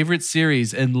want. favorite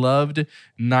series and loved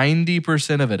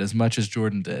 90% of it as much as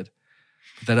Jordan did.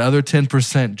 But that other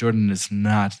 10%, Jordan is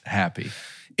not happy.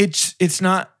 It's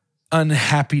not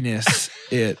unhappiness.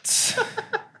 It's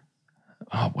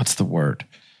what's the word?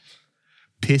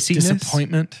 Pissiness?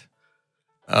 Disappointment.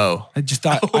 Oh. I just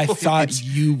thought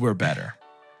you were better.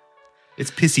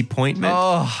 It's pissy pointment.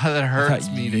 Oh, that I hurts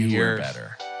thought me to you hear. were better.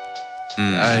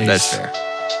 That's fair.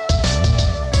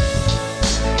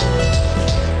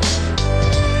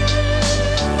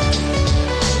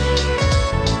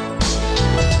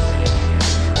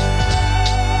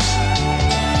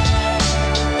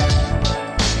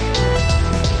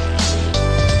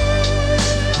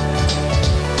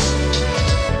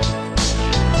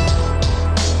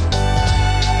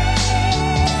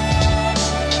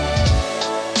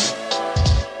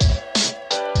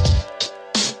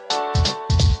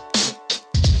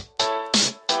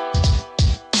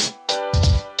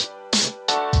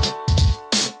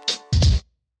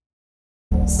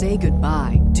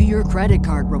 goodbye to your credit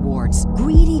card rewards.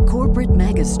 Greedy corporate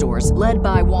mega stores, led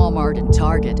by Walmart and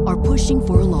Target, are pushing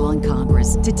for a law in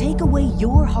Congress to take away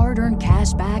your hard-earned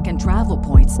cash back and travel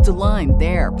points to line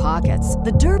their pockets.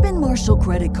 The Durbin-Marshall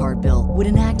credit card bill would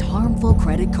enact harmful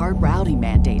credit card routing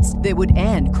mandates that would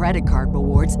end credit card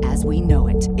rewards as we know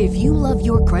it. If you love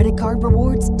your credit card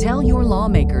rewards, tell your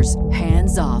lawmakers,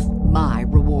 hands off my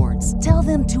rewards. Tell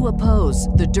them to oppose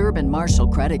the Durbin-Marshall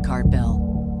credit card bill.